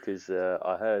to, because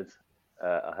I heard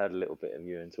a little bit of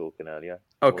Ewan talking earlier.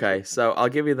 Okay, so I'll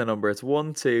give you the number. It's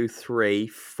 1, 2, 3,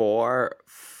 4,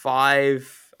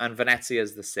 5, and Venezia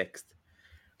is the 6th.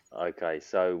 Okay,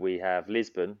 so we have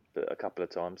Lisbon, but a couple of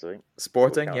times, I think.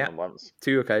 Sporting, yeah. Once.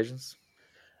 2 occasions.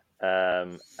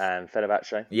 And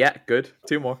Fenerbahce. Yeah, good.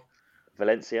 2 more.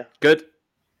 Valencia. Good.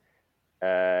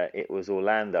 It was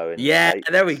Orlando.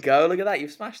 There we go. Look at that.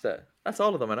 You've smashed it. That's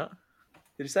all of them, innit?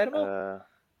 Did you say them all?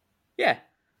 Yeah.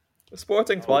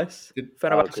 Sporting twice.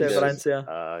 Fenerbahce, Valencia.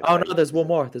 Okay. Oh, no, there's one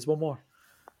more. Oh, there's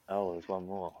one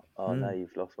more. Oh, no,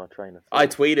 you've lost my train of thought. I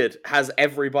tweeted, has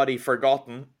everybody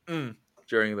forgotten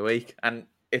during the week? And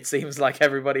it seems like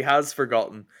everybody has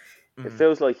forgotten. It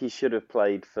feels like he should have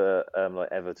played for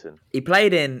Everton. He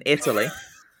played in Italy.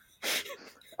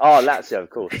 Oh, Lazio, of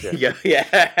course. Yes.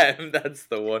 yeah, that's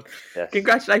the one. Yes.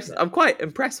 Congratulations. I'm quite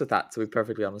impressed with that, to be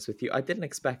perfectly honest with you. I didn't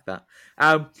expect that.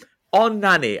 On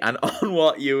Nani and on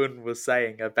what Ewan was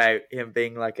saying about him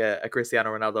being like a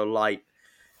Cristiano Ronaldo light,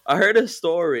 I heard a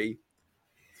story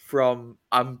from,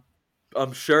 I'm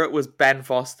sure it was Ben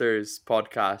Foster's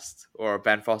podcast, or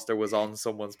Ben Foster was on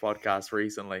someone's podcast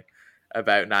recently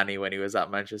about Nani when he was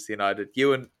at Manchester United.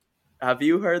 Ewan, have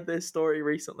you heard this story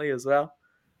recently as well?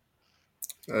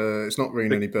 It's not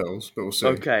ringing any bells, but we'll see.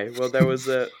 Okay, well,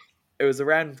 it was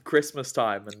around Christmas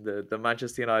time, and the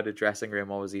Manchester United dressing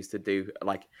room always used to do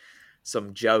like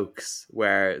some jokes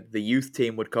where the youth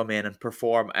team would come in and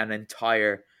perform an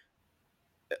entire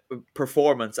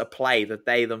performance, a play that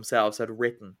they themselves had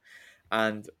written.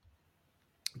 And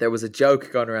there was a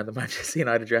joke going around the Manchester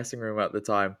United dressing room at the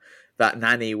time that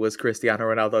Nani was Cristiano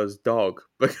Ronaldo's dog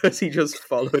because he just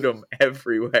followed him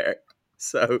everywhere.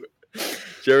 So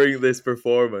during this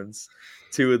performance,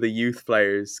 2 of the youth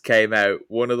players came out,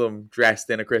 one of them dressed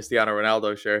in a Cristiano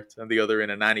Ronaldo shirt and the other in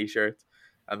a Nani shirt.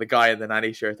 And the guy in the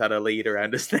Nani shirt had a lead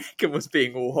around his neck and was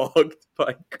being walked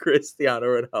by Cristiano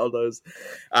Ronaldo's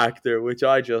actor, which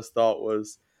I just thought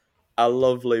was a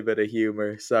lovely bit of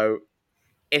humour. So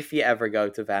if you ever go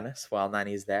to Venice while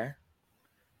Nani's there,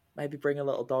 maybe bring a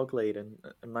little dog lead and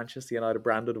a Manchester United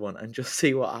branded one and just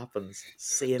see what happens.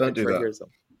 See if it triggers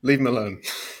him. Leave him alone.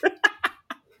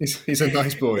 He's a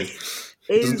nice boy.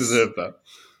 He doesn't deserve that.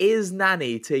 Is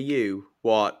Nani to you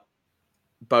what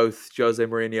both Jose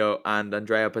Mourinho and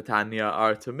Andrea Petagna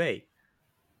are to me?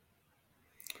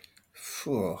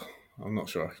 I'm not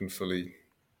sure I can fully.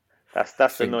 That's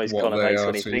the noise Connor makes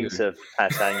when he thinks of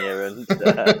Petagna and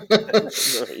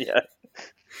Mourinho.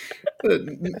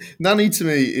 Nani to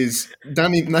me is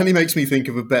Nani makes me think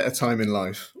of a better time in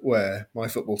life where my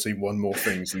football team won more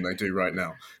things than they do right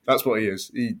now. That's what he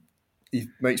is. He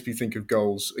makes me think of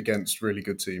goals against really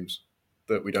good teams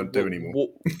that we don't do anymore.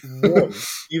 One?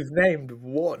 You've named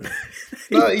one.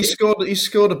 No, he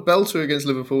scored a belter against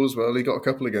Liverpool as well. He got a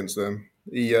couple against them.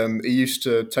 He used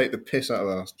to take the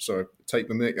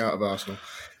mick out of Arsenal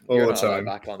all the time.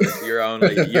 Back on this. You're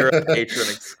a patron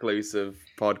exclusive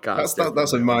podcast.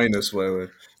 That's a minor swear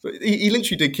word. But he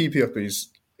literally did keepy uppies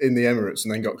in the Emirates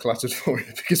and then got clattered for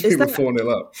it because we were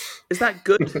 4-0 up. Is that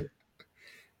good?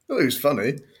 Well, it was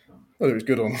funny. Whether it was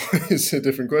good or not is a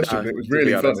different question. It was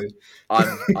really funny.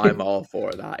 I'm all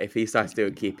for that. If he starts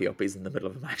doing keepy uppies in the middle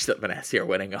of a match that Venezia are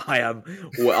winning,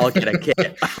 I'll get a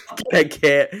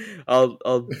kit.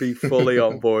 I'll be fully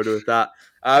on board with that.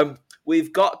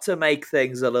 We've got to make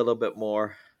things a little bit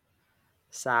more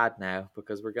sad now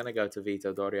because we're going to go to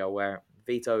Vito Doria, where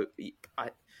Vito,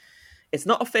 it's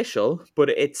not official, but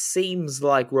it seems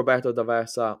like Roberto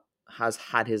D'Aversa has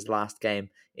had his last game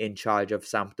in charge of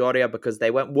Sampdoria because they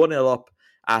went 1-0 up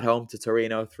at home to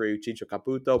Torino through Ciccio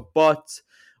Caputo, but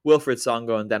Wilfried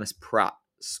Songo and Dennis Pratt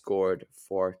scored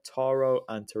for Toro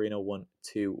and Torino won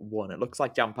 2-1. It looks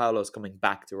like Gianpaolo's coming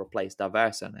back to replace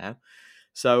D'Aversa now.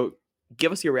 So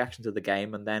give us your reaction to the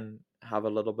game and then have a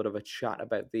little bit of a chat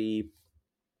about the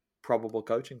probable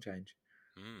coaching change.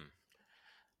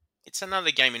 It's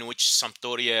another game in which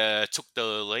Sampdoria took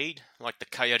the lead, like the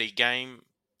Cagliari game.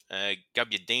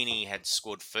 Gabbiadini had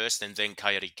scored first and then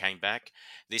Kairi came back.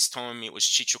 This time it was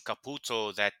Ciccio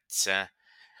Caputo that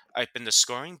opened the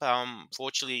scoring, but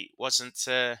unfortunately it wasn't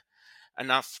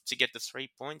enough to get the 3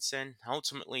 points, and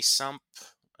ultimately Samp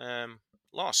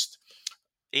lost.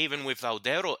 Even with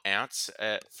Valdero out,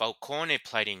 Falcone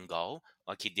played in goal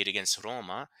like he did against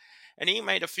Roma, and he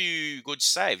made a few good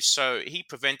saves, so he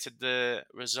prevented the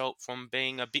result from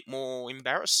being a bit more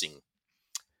embarrassing.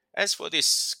 As for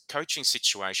this coaching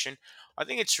situation, I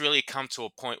think it's really come to a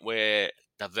point where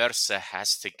D'Aversa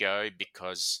has to go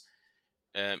because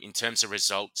in terms of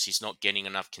results, he's not getting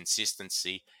enough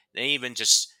consistency. And even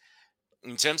just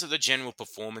in terms of the general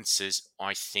performances,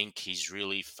 I think he's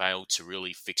really failed to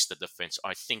really fix the defense.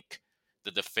 I think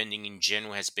the defending in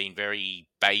general has been very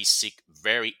basic,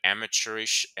 very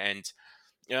amateurish, and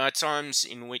at times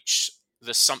in which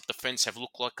the Samp defense have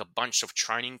looked like a bunch of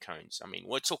training cones. I mean,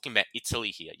 we're talking about Italy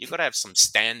here. You've got to have some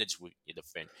standards with your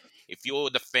defense. If you're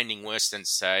defending worse than,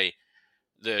 say,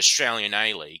 the Australian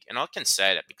A-League, and I can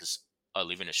say that because I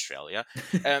live in Australia,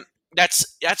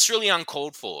 that's really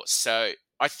uncalled for. So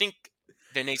I think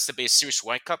there needs to be a serious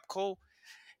wake-up call.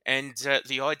 And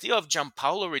the idea of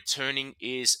Giampaolo returning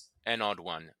is an odd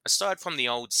one. Aside from the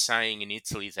old saying in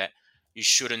Italy that you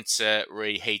shouldn't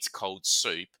reheat cold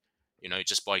soup,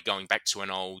 just by going back to an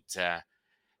old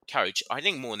coach, I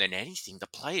think more than anything, the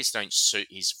players don't suit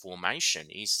his formation.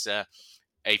 He's a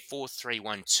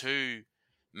 4-3-1-2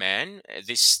 man.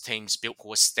 This team's built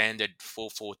for a standard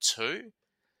 4-4-2.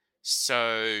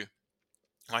 So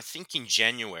I think in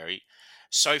January,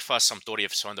 so far Sampdoria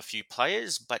have signed a few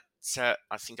players, but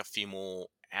I think a few more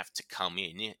have to come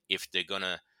in if they're going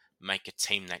to make a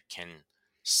team that can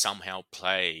somehow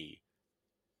play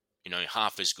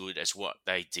half as good as what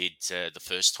they did the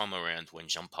first time around when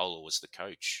Giampaolo was the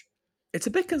coach. It's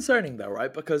a bit concerning though,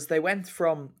 right? Because they went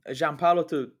from Giampaolo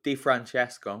to Di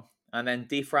Francesco, and then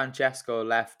Di Francesco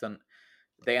left and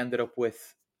they ended up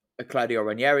with Claudio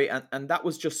Ranieri, and that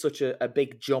was just such a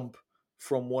big jump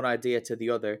from one idea to the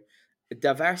other.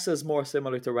 D'Aversa is more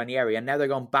similar to Ranieri, and now they're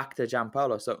going back to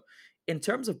Giampaolo. So in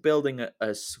terms of building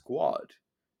a squad,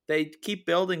 they keep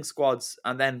building squads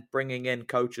and then bringing in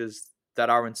coaches that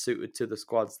aren't suited to the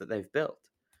squads that they've built.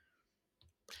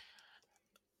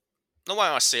 The way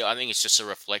I see it, I think it's just a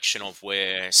reflection of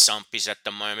where Samp is at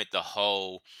the moment. The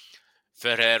whole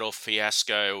Ferrero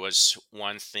fiasco was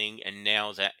one thing, and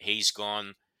now that he's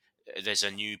gone, there's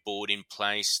a new board in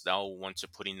place. They'll want to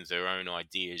put in their own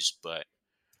ideas, but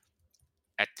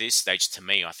at this stage, to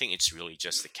me, I think it's really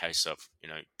just a case of,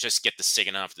 just get the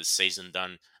second half of the season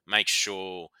done, make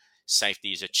sure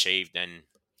safety is achieved, and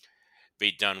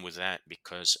be done with that,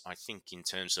 because I think in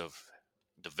terms of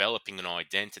developing an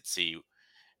identity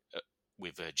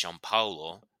with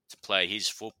Giampaolo to play his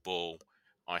football,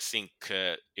 I think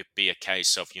it'd be a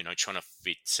case of, trying to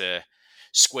fit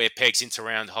square pegs into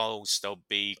round holes. There'll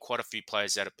be quite a few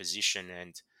players out of position,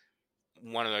 and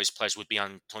one of those players would be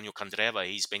Antonio Candreva.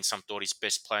 He's been Sampdoria's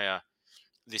best player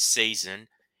this season.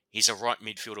 He's a right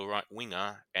midfielder, right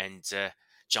winger, and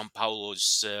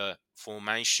Giampaolo's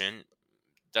formation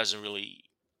doesn't really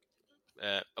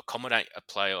accommodate a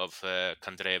player of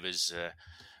Candreva's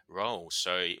role.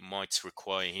 So it might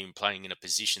require him playing in a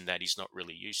position that he's not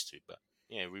really used to. But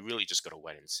yeah, we really just got to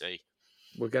wait and see.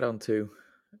 We'll get on to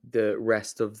the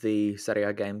rest of the Serie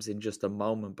A games in just a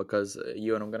moment, because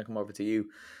Ewan, I'm going to come over to you.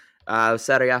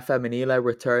 Serie A Femminile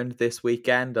returned this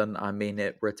weekend, and I mean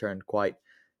it returned quite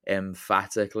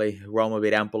emphatically. Roma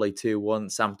beat Empoli 2-1,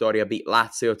 Sampdoria beat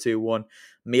Lazio 2-1,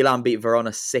 Milan beat Verona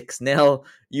 6-0,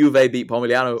 Juve beat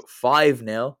Pomigliano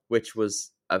 5-0, which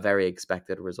was a very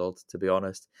expected result, to be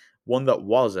honest. One that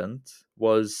wasn't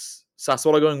was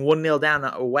Sassuolo going 1-0 down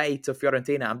away to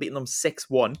Fiorentina and beating them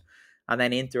 6-1, and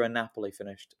then Inter and Napoli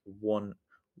finished 1-1.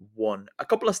 A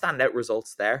couple of standout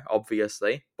results there,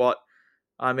 obviously, but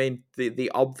I mean, the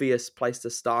obvious place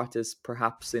to start is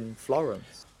perhaps in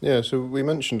Florence. Yeah, so we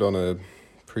mentioned on a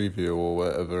preview or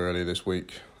whatever earlier this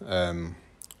week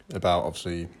about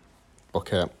obviously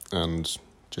Boquete and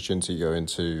Giacinti going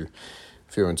to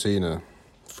Fiorentina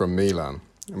from Milan.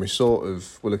 And we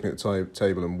we're looking at the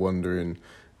table and wondering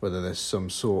whether there's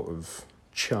some sort of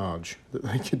charge that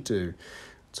they could do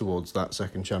towards that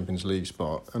second Champions League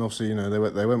spot. And obviously,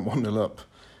 they went 1-0 up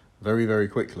very, very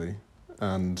quickly,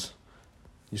 and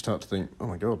you start to think, oh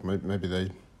my God, maybe they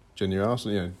genuinely are.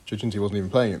 Giacinti wasn't even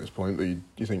playing at this point, but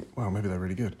you think, wow, maybe they're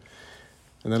really good.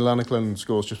 And then Lannickland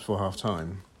scores just before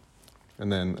half-time, and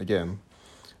then again,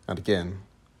 and again,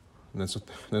 and then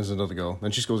there's another goal,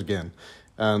 then she scores again.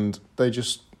 And they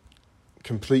just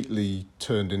completely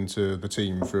turned into the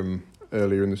team from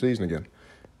earlier in the season again.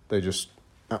 They just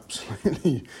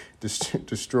absolutely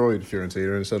destroyed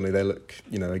Fiorentina, and suddenly they look,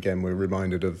 again, we're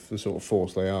reminded of the sort of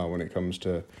force they are when it comes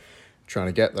to trying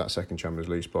to get that second Champions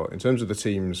League spot. In terms of the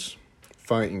teams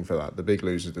fighting for that, the big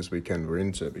losers this weekend were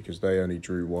Inter, because they only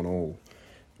drew 1-1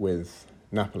 with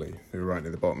Napoli, who were right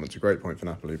near the bottom. It's a great point for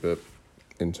Napoli, but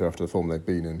Inter, after the form they've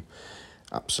been in,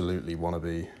 absolutely want to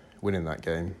be winning that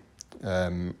game.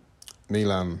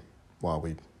 Milan, while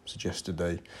we suggested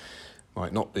they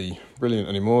might not be brilliant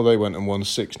anymore, they went and won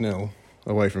 6-0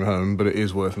 away from home, but it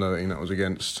is worth noting that was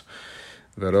against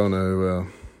Verona,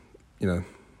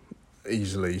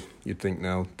 easily, you'd think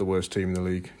now, the worst team in the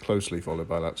league, closely followed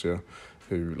by Lazio,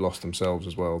 who lost themselves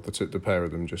as well. The pair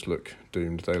of them just look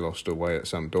doomed. They lost away at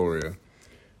Sampdoria.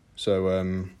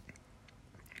 So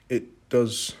it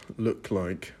does look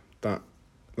like that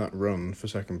run for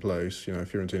second place,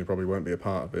 Fiorentina probably won't be a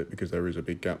part of it because there is a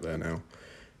big gap there now.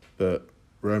 But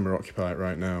Roma occupy it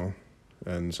right now,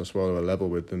 and Sassuolo are level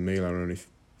with them. Milan are only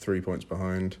 3 points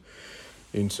behind,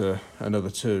 Inter another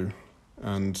 2,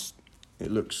 and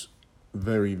it looks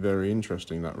very, very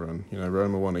interesting, that run.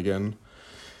 Roma won again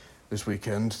this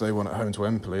weekend. They won at home to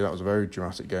Empoli. That was a very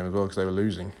dramatic game as well because they were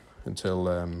losing until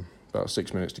about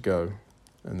 6 minutes to go,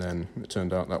 and then it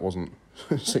turned out that wasn't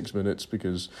 6 minutes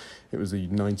because it was the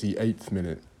 98th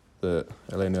minute that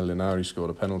Elena Linari scored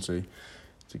a penalty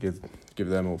to give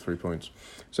them all 3 points.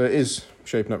 So it is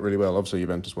shaping up really well. Obviously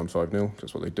Juventus won 5-0,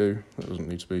 that's what they do. That doesn't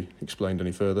need to be explained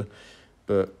any further.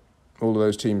 But all of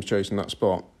those teams chasing that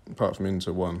spot, apart from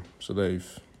Inter, won. So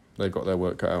they've got their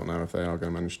work cut out now if they are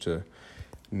going to manage to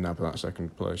nab that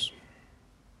second place.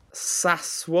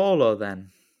 Sassuolo then,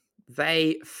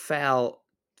 they fell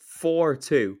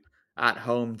 4-2 at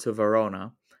home to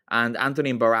Verona. And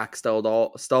Antonin Barak stole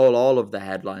all of the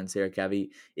headlines here, Kev.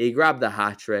 He grabbed the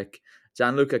hat-trick.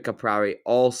 Gianluca Caprari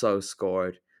also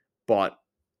scored, but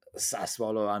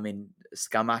Sassuolo,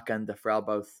 Scamacca and De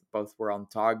Frel both were on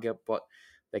target, but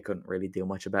they couldn't really do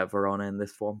much about Verona in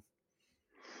this form.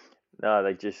 No,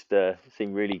 they just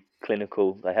seemed really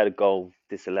clinical. They had a goal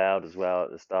disallowed as well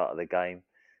at the start of the game.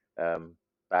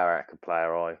 Barak, a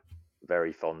player I'm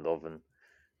very fond of, and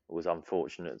it was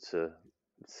unfortunate to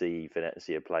see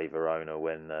Venezia play Verona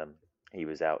when he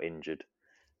was out injured.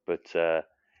 But a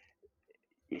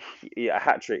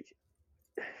hat-trick,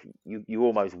 you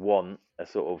almost want a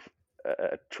sort of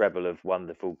a treble of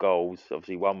wonderful goals.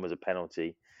 Obviously, one was a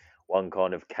penalty, one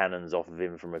kind of cannons off of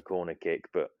him from a corner kick,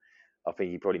 but I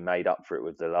think he probably made up for it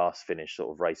with the last finish,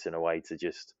 sort of racing away to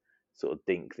just sort of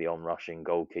dink the on-rushing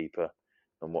goalkeeper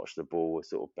and watch the ball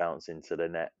sort of bounce into the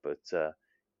net. But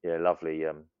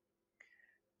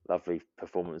lovely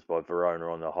performance by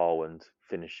Verona on the whole, and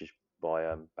finishes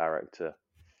by Barak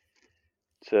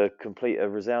to complete a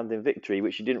resounding victory,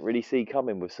 which you didn't really see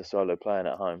coming with Sassuolo playing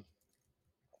at home.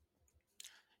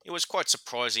 It was quite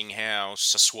surprising how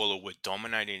Sassuolo were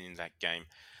dominating in that game.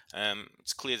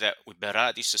 It's clear that with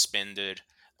Berardi suspended,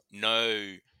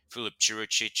 no Filip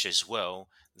Juricic as well,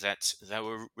 that they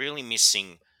were really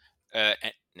missing an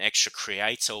extra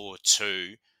creator or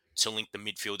two to link the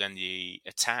midfield and the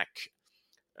attack.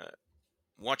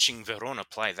 Watching Verona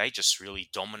play, they just really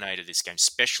dominated this game,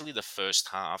 especially the first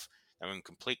half. They were in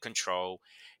complete control.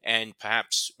 And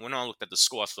perhaps when I looked at the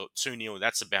score, I thought 2-0,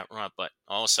 that's about right. But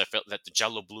I also felt that the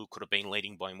Giallo Blue could have been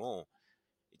leading by more.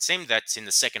 It seemed that in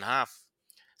the second half,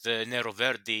 the Nero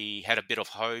Verdi had a bit of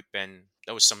hope, and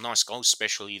there was some nice goals,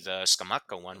 especially the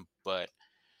Scamacca one. But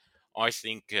I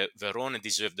think Verona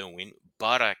deserved the win.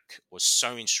 Barak was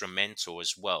so instrumental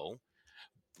as well.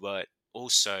 But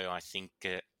also, I think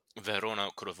Verona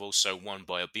could have also won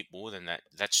by a bit more than that.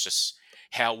 That's just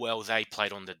how well they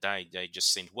played on the day. They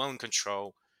just seemed well in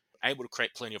control, able to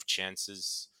create plenty of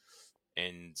chances,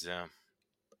 and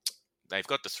they've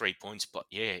got the 3 points. But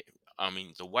yeah,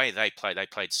 the way they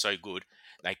played so good,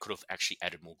 they could have actually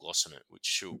added more gloss on it,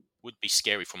 which would be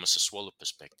scary from a Sassuolo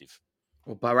perspective.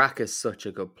 Well, Barak is such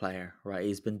a good player, right?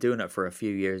 He's been doing it for a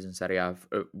few years in Serie A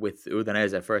with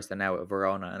Udinese at first and now at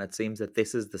Verona. And it seems that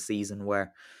this is the season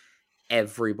where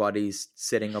everybody's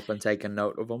sitting up and taking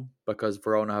note of him, because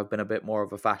Verona have been a bit more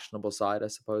of a fashionable side, I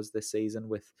suppose, this season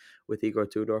with Igor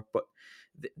Tudor. But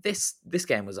this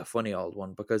game was a funny old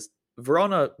one, because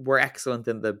Verona were excellent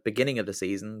in the beginning of the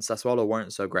season. Sassuolo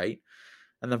weren't so great.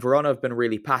 And then Verona have been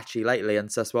really patchy lately, and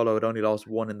Sassuolo had only lost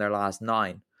 1 in their last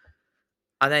 9.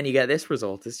 And then you get this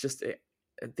result. It's just,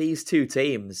 these two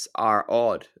teams are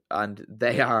odd, and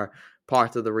they are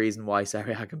part of the reason why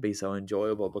Serie A can be so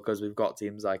enjoyable, because we've got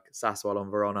teams like Sassuolo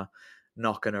and Verona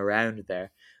knocking around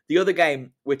there. The other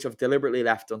game, which I've deliberately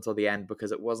left until the end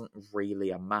because it wasn't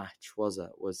really a match, was it?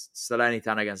 Was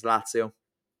Salernitana against Lazio.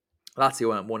 Lazio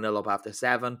went 1-0 up after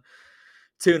 7.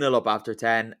 2-0 up after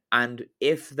 10. And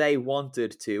if they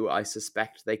wanted to, I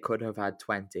suspect they could have had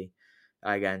 20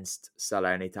 against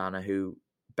Salernitana, who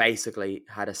basically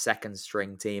had a second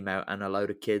string team out and a load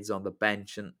of kids on the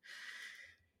bench. And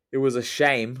it was a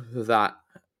shame that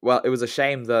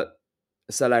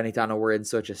Salernitana were in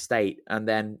such a state. And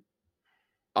then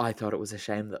I thought it was a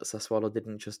shame that Sassuolo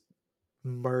didn't just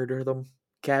murder them.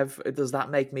 Kev, does that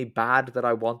make me bad that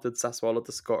I wanted Sassuolo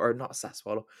to score, or not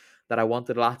Sassuolo, that I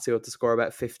wanted Lazio to score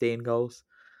about 15 goals?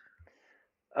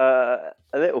 A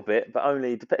little bit, but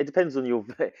only it depends on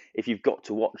if you've got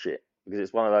to watch it, because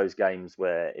it's one of those games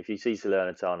where if you see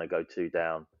Salernitana go 2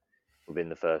 down within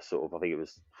the first sort of, I think it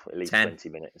was at least 10. 20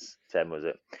 minutes. 10 was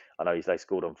it? I know they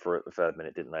scored on for the third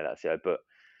minute, didn't they, Lazio? But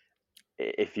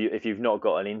if you've not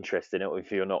got an interest in it, or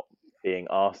if you're not being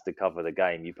asked to cover the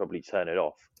game, you probably turn it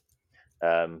off.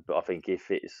 But I think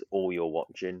if it's all you're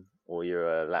watching, or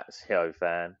you're a Lazio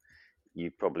fan,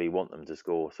 you probably want them to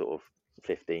score sort of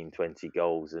 15, 20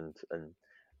 goals and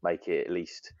make it at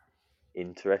least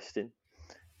interesting.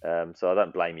 So I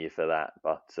don't blame you for that,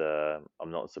 but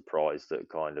I'm not surprised that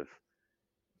kind of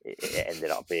it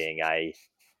ended up being a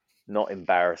not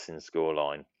embarrassing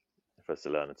scoreline for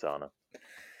Salernitana.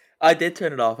 I did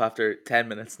turn it off after 10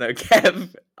 minutes now,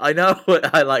 Kev. I know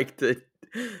I like to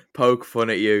poke fun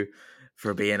at you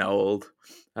for being old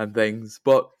and things,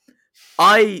 but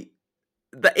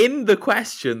in the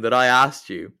question that I asked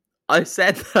you, I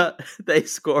said that they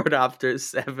scored after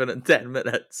 7 and 10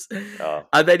 minutes. Oh.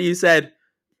 And then you said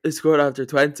they scored after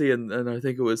 20 and I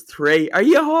think it was 3. Are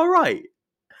you all right?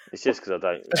 It's just because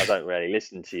I don't really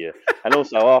listen to you. And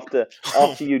also after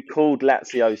you'd called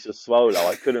Lazio Sassuolo,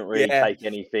 I couldn't really take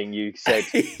anything you said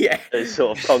as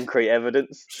sort of concrete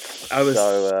evidence.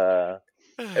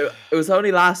 It was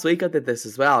only last week I did this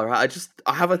as well, right?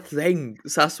 I have a thing.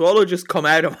 Sassuolo just come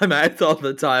out of my mouth all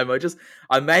the time.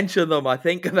 I mention them, I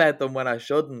think about them when I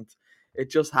shouldn't. It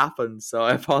just happens, so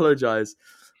I apologize.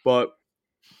 But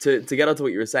to get onto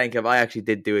what you were saying, Kev, I actually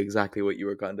did do exactly what you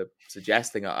were kind of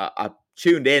suggesting. I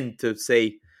tuned in to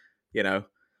see,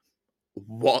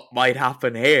 what might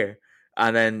happen here.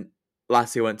 And then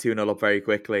Lazio went 2-0 up very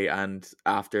quickly, and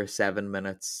after 7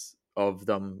 minutes of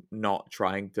them not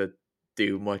trying to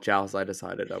do much else, I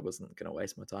decided I wasn't going to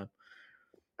waste my time.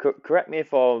 Correct me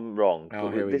if I'm wrong. Oh,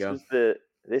 here we go.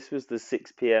 This was the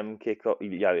 6 p.m. kickoff,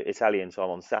 Italian time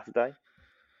on Saturday.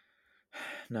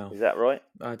 No. Is that right?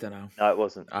 I don't know. No, it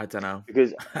wasn't. I don't know.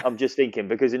 Because I'm just thinking,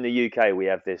 because in the UK we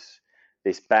have this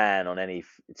ban on any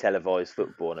televised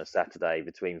football on a Saturday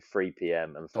between 3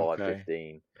 p.m. and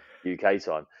 5:15 UK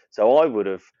time. So I would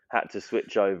have had to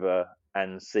switch over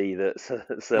and see that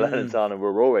Salernitana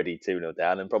were already 2-0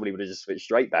 down, and probably would have just switched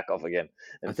straight back off again.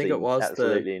 And I think it was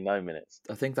absolutely no minutes.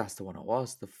 I think that's the one it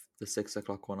was, the 6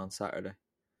 o'clock one on Saturday.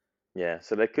 Yeah,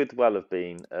 so there could well have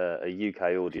been a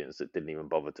UK audience that didn't even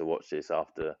bother to watch this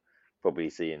after probably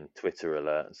seeing Twitter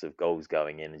alerts of goals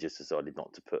going in and just decided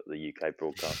not to put the UK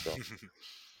broadcast on.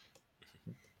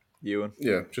 Ewan?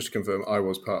 Yeah, just to confirm, I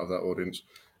was part of that audience.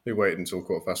 We waited until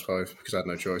 5:15 because I had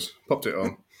no choice. Popped it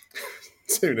on.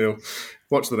 2-0.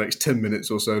 Watched the next 10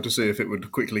 minutes or so to see if it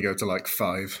would quickly go to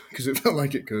 5 because it felt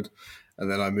like it could.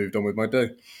 And then I moved on with my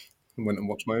day and went and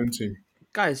watched my own team.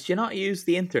 Guys, do you not use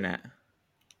the internet?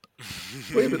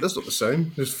 Well, yeah, but that's not the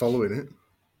same. Just following it.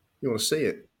 You want to see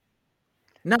it.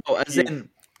 No, as in...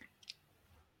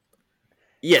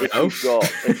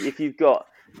 If you've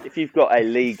got a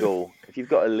legal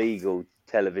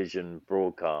television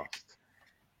broadcast,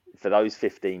 for those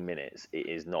 15 minutes, it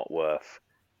is not worth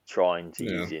trying to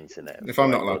use the internet. If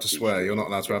I'm not allowed to swear, you're not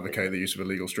allowed to advocate the use of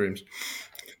illegal streams.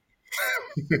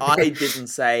 I didn't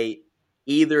say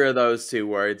either of those two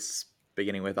words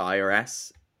beginning with I or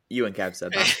S. You and Kev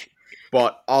said that.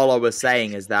 But all I was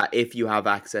saying is that if you have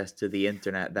access to the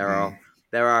internet, there are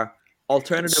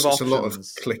alternative options. It's a lot of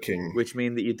clicking, which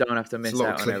mean that you don't have to miss out on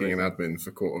everything. It's a lot of clicking everything. and admin for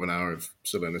a quarter of an hour of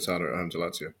Salernitana at home to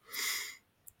Lazio.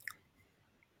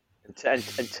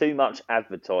 And too much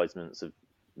advertisements of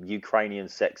Ukrainian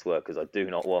sex workers I do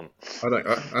not want. I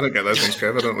don't get those ones,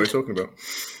 Kev. I don't know what you're talking about.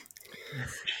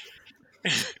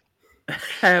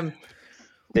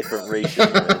 Different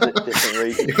region. Different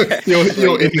region.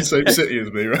 You're in the same city as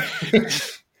me, right?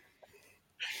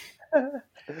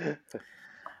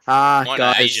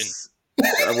 Guys,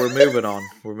 we're moving on.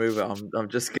 I'm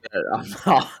just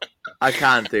gonna. I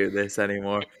can't do this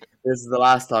anymore. This is the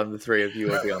last time the three of you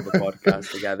will be on the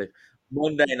podcast together.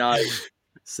 Monday night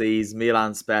sees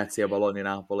Milan, Spezia, Bologna,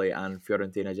 Napoli, and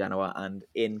Fiorentina, Genoa. And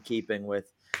in keeping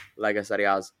with Lega Serie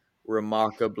A's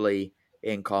remarkably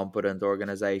incompetent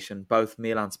organisation, both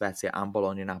Milan, Spezia, and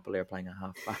Bologna, Napoli are playing at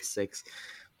 6:30.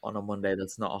 on a Monday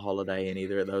that's not a holiday in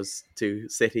either of those two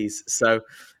cities. So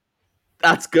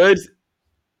that's good.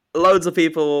 Loads of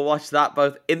people will watch that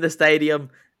both in the stadium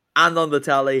and on the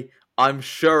telly. I'm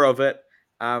sure of it.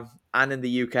 And in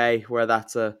the UK, where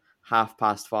that's a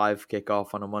 5:30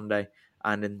 kickoff on a Monday,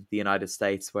 and in the United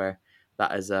States, where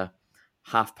that is a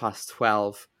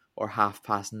 12:30 or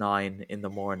 9:30 in the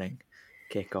morning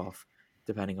kickoff,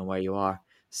 depending on where you are.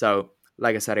 So,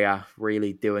 like I said, yeah,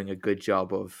 really doing a good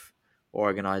job of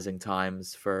organising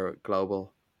times for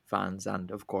global fans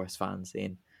and, of course, fans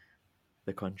in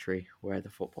the country where the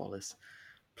football is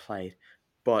played.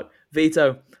 But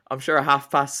Vito, I'm sure a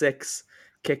 6:30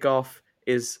 kickoff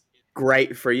is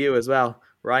great for you as well,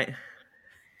 right?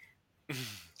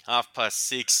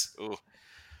 6:30. Oh,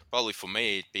 probably for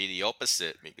me it'd be the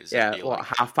opposite because yeah, it'd be what,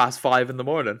 like 5:30 in the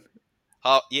morning?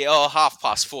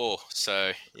 4:30.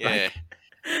 So yeah.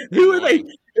 Who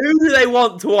do they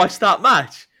want to watch that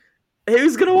match?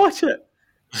 Who's gonna watch it?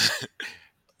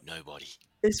 Nobody.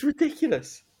 It's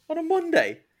ridiculous. On a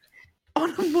Monday.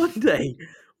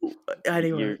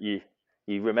 Anyway.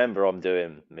 You remember I'm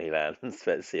doing Milan and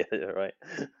Spezia, right?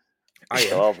 Oh, yeah.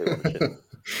 So I'll be watching.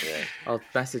 Yeah. I'll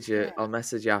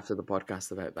message you after the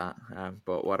podcast about that.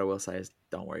 But what I will say is,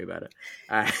 don't worry about it.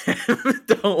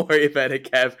 Don't worry about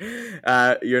it,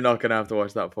 Kev. You're not gonna have to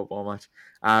watch that football match.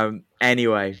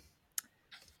 Anyway,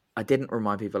 I didn't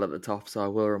remind people at the top, so I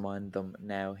will remind them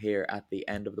now here at the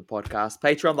end of the podcast.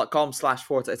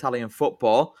 Patreon.com/Forza Italian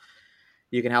Football.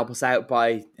 You can help us out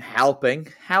by helping.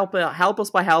 Help us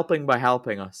by helping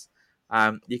us.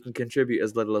 You can contribute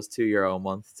as little as €2 a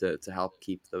month to help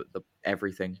keep the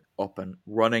everything up and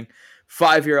running.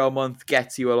 €5 a month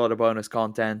gets you a lot of bonus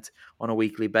content on a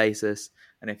weekly basis.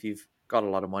 And if you've got a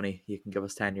lot of money, you can give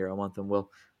us €10 a month and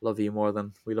we'll love you more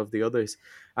than we love the others.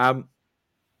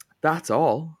 That's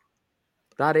all.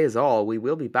 That is all. We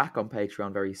will be back on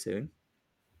Patreon very soon.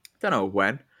 Don't know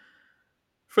when.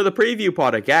 For the preview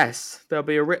pod, I guess, there'll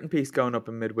be a written piece going up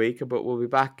in midweek, but we'll be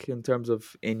back in terms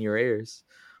of in your ears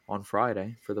on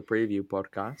Friday for the preview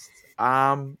podcast.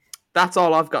 That's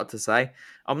all I've got to say.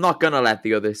 I'm not going to let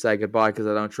the others say goodbye because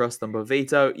I don't trust them, but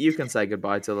Vito, you can say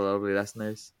goodbye to the lovely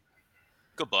listeners.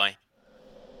 Goodbye.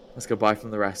 Let's goodbye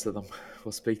from the rest of them.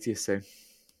 We'll speak to you soon.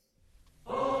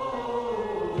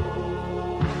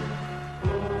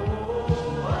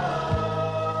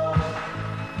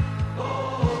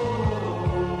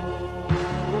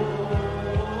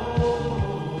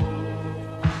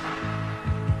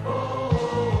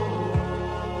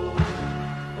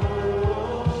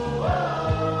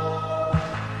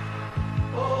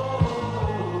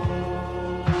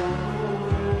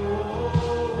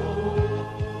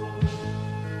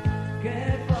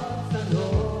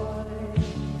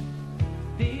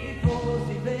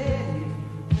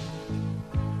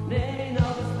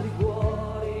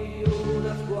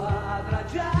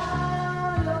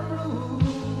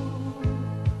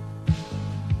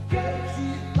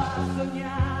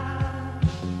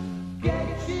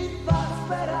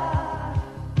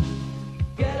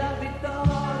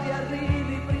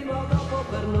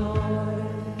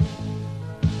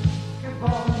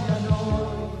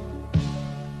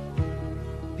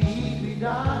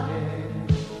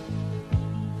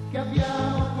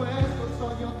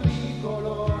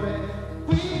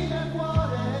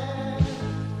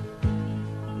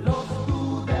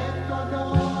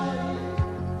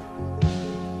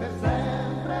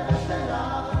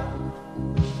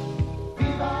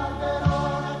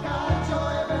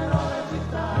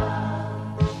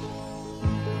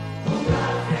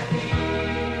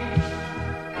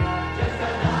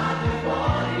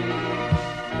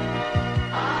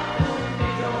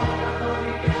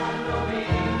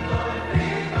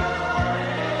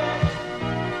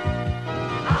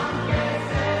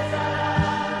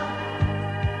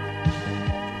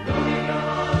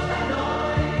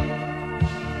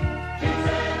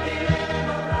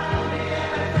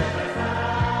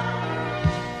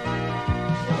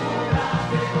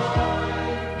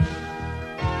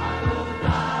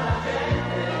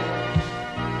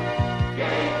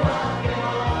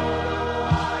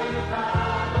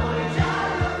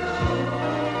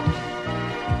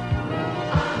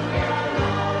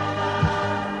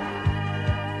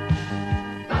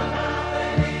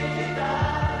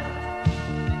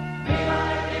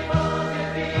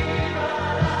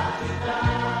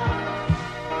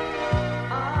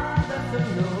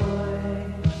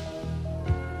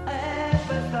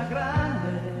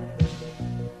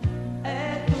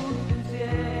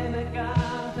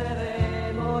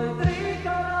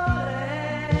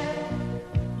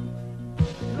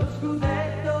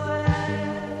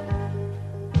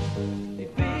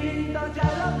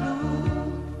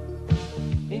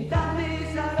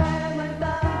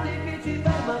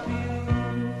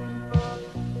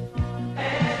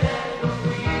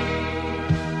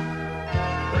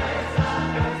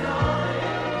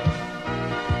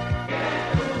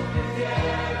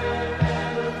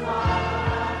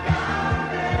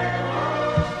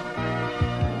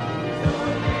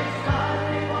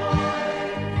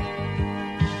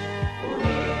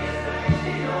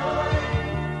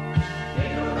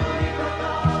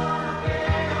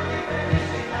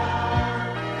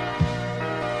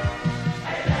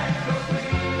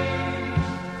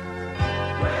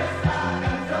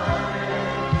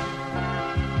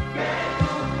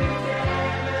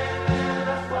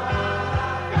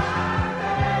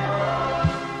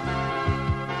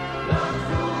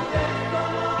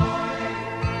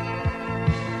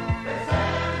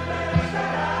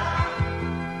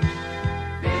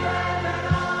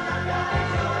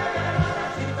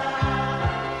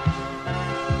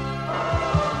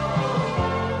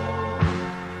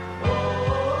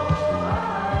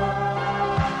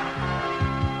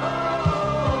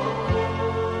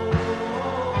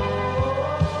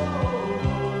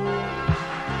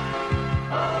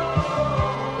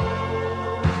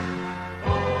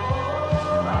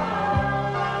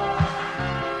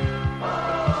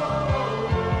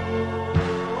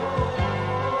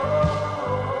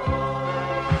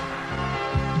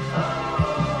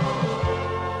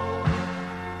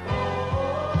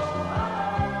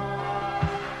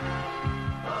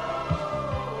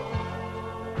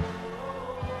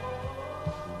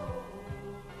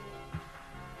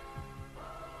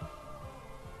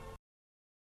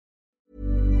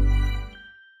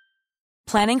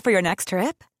 Planning for your next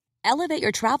trip? Elevate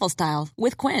your travel style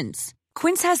with Quince.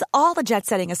 Quince has all the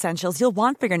jet-setting essentials you'll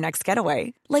want for your next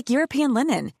getaway, like European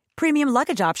linen, premium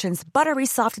luggage options, buttery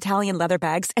soft Italian leather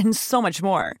bags, and so much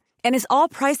more. And is all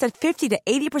priced at 50 to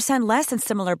 80% less than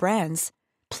similar brands.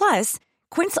 Plus,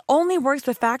 Quince only works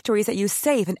with factories that use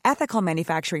safe and ethical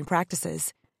manufacturing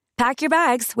practices. Pack your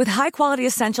bags with high-quality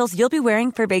essentials you'll be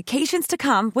wearing for vacations to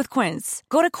come with Quince.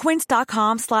 Go to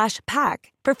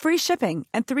quince.com/pack for free shipping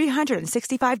and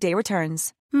 365-day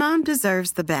returns. Mom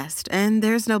deserves the best, and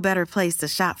there's no better place to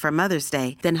shop for Mother's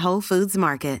Day than Whole Foods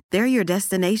Market. They're your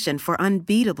destination for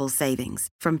unbeatable savings,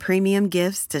 from premium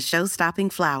gifts to show-stopping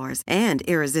flowers and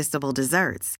irresistible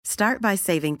desserts. Start by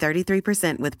saving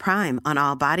 33% with Prime on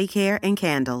all body care and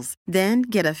candles. Then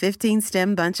get a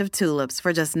 15-stem bunch of tulips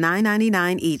for just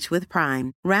 $9.99 each with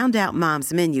Prime. Round out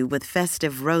Mom's menu with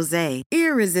festive rosé,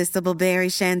 irresistible berry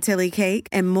chantilly cake,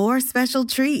 and more special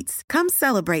treats. Come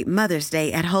celebrate Mother's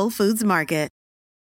Day at Whole Foods Market.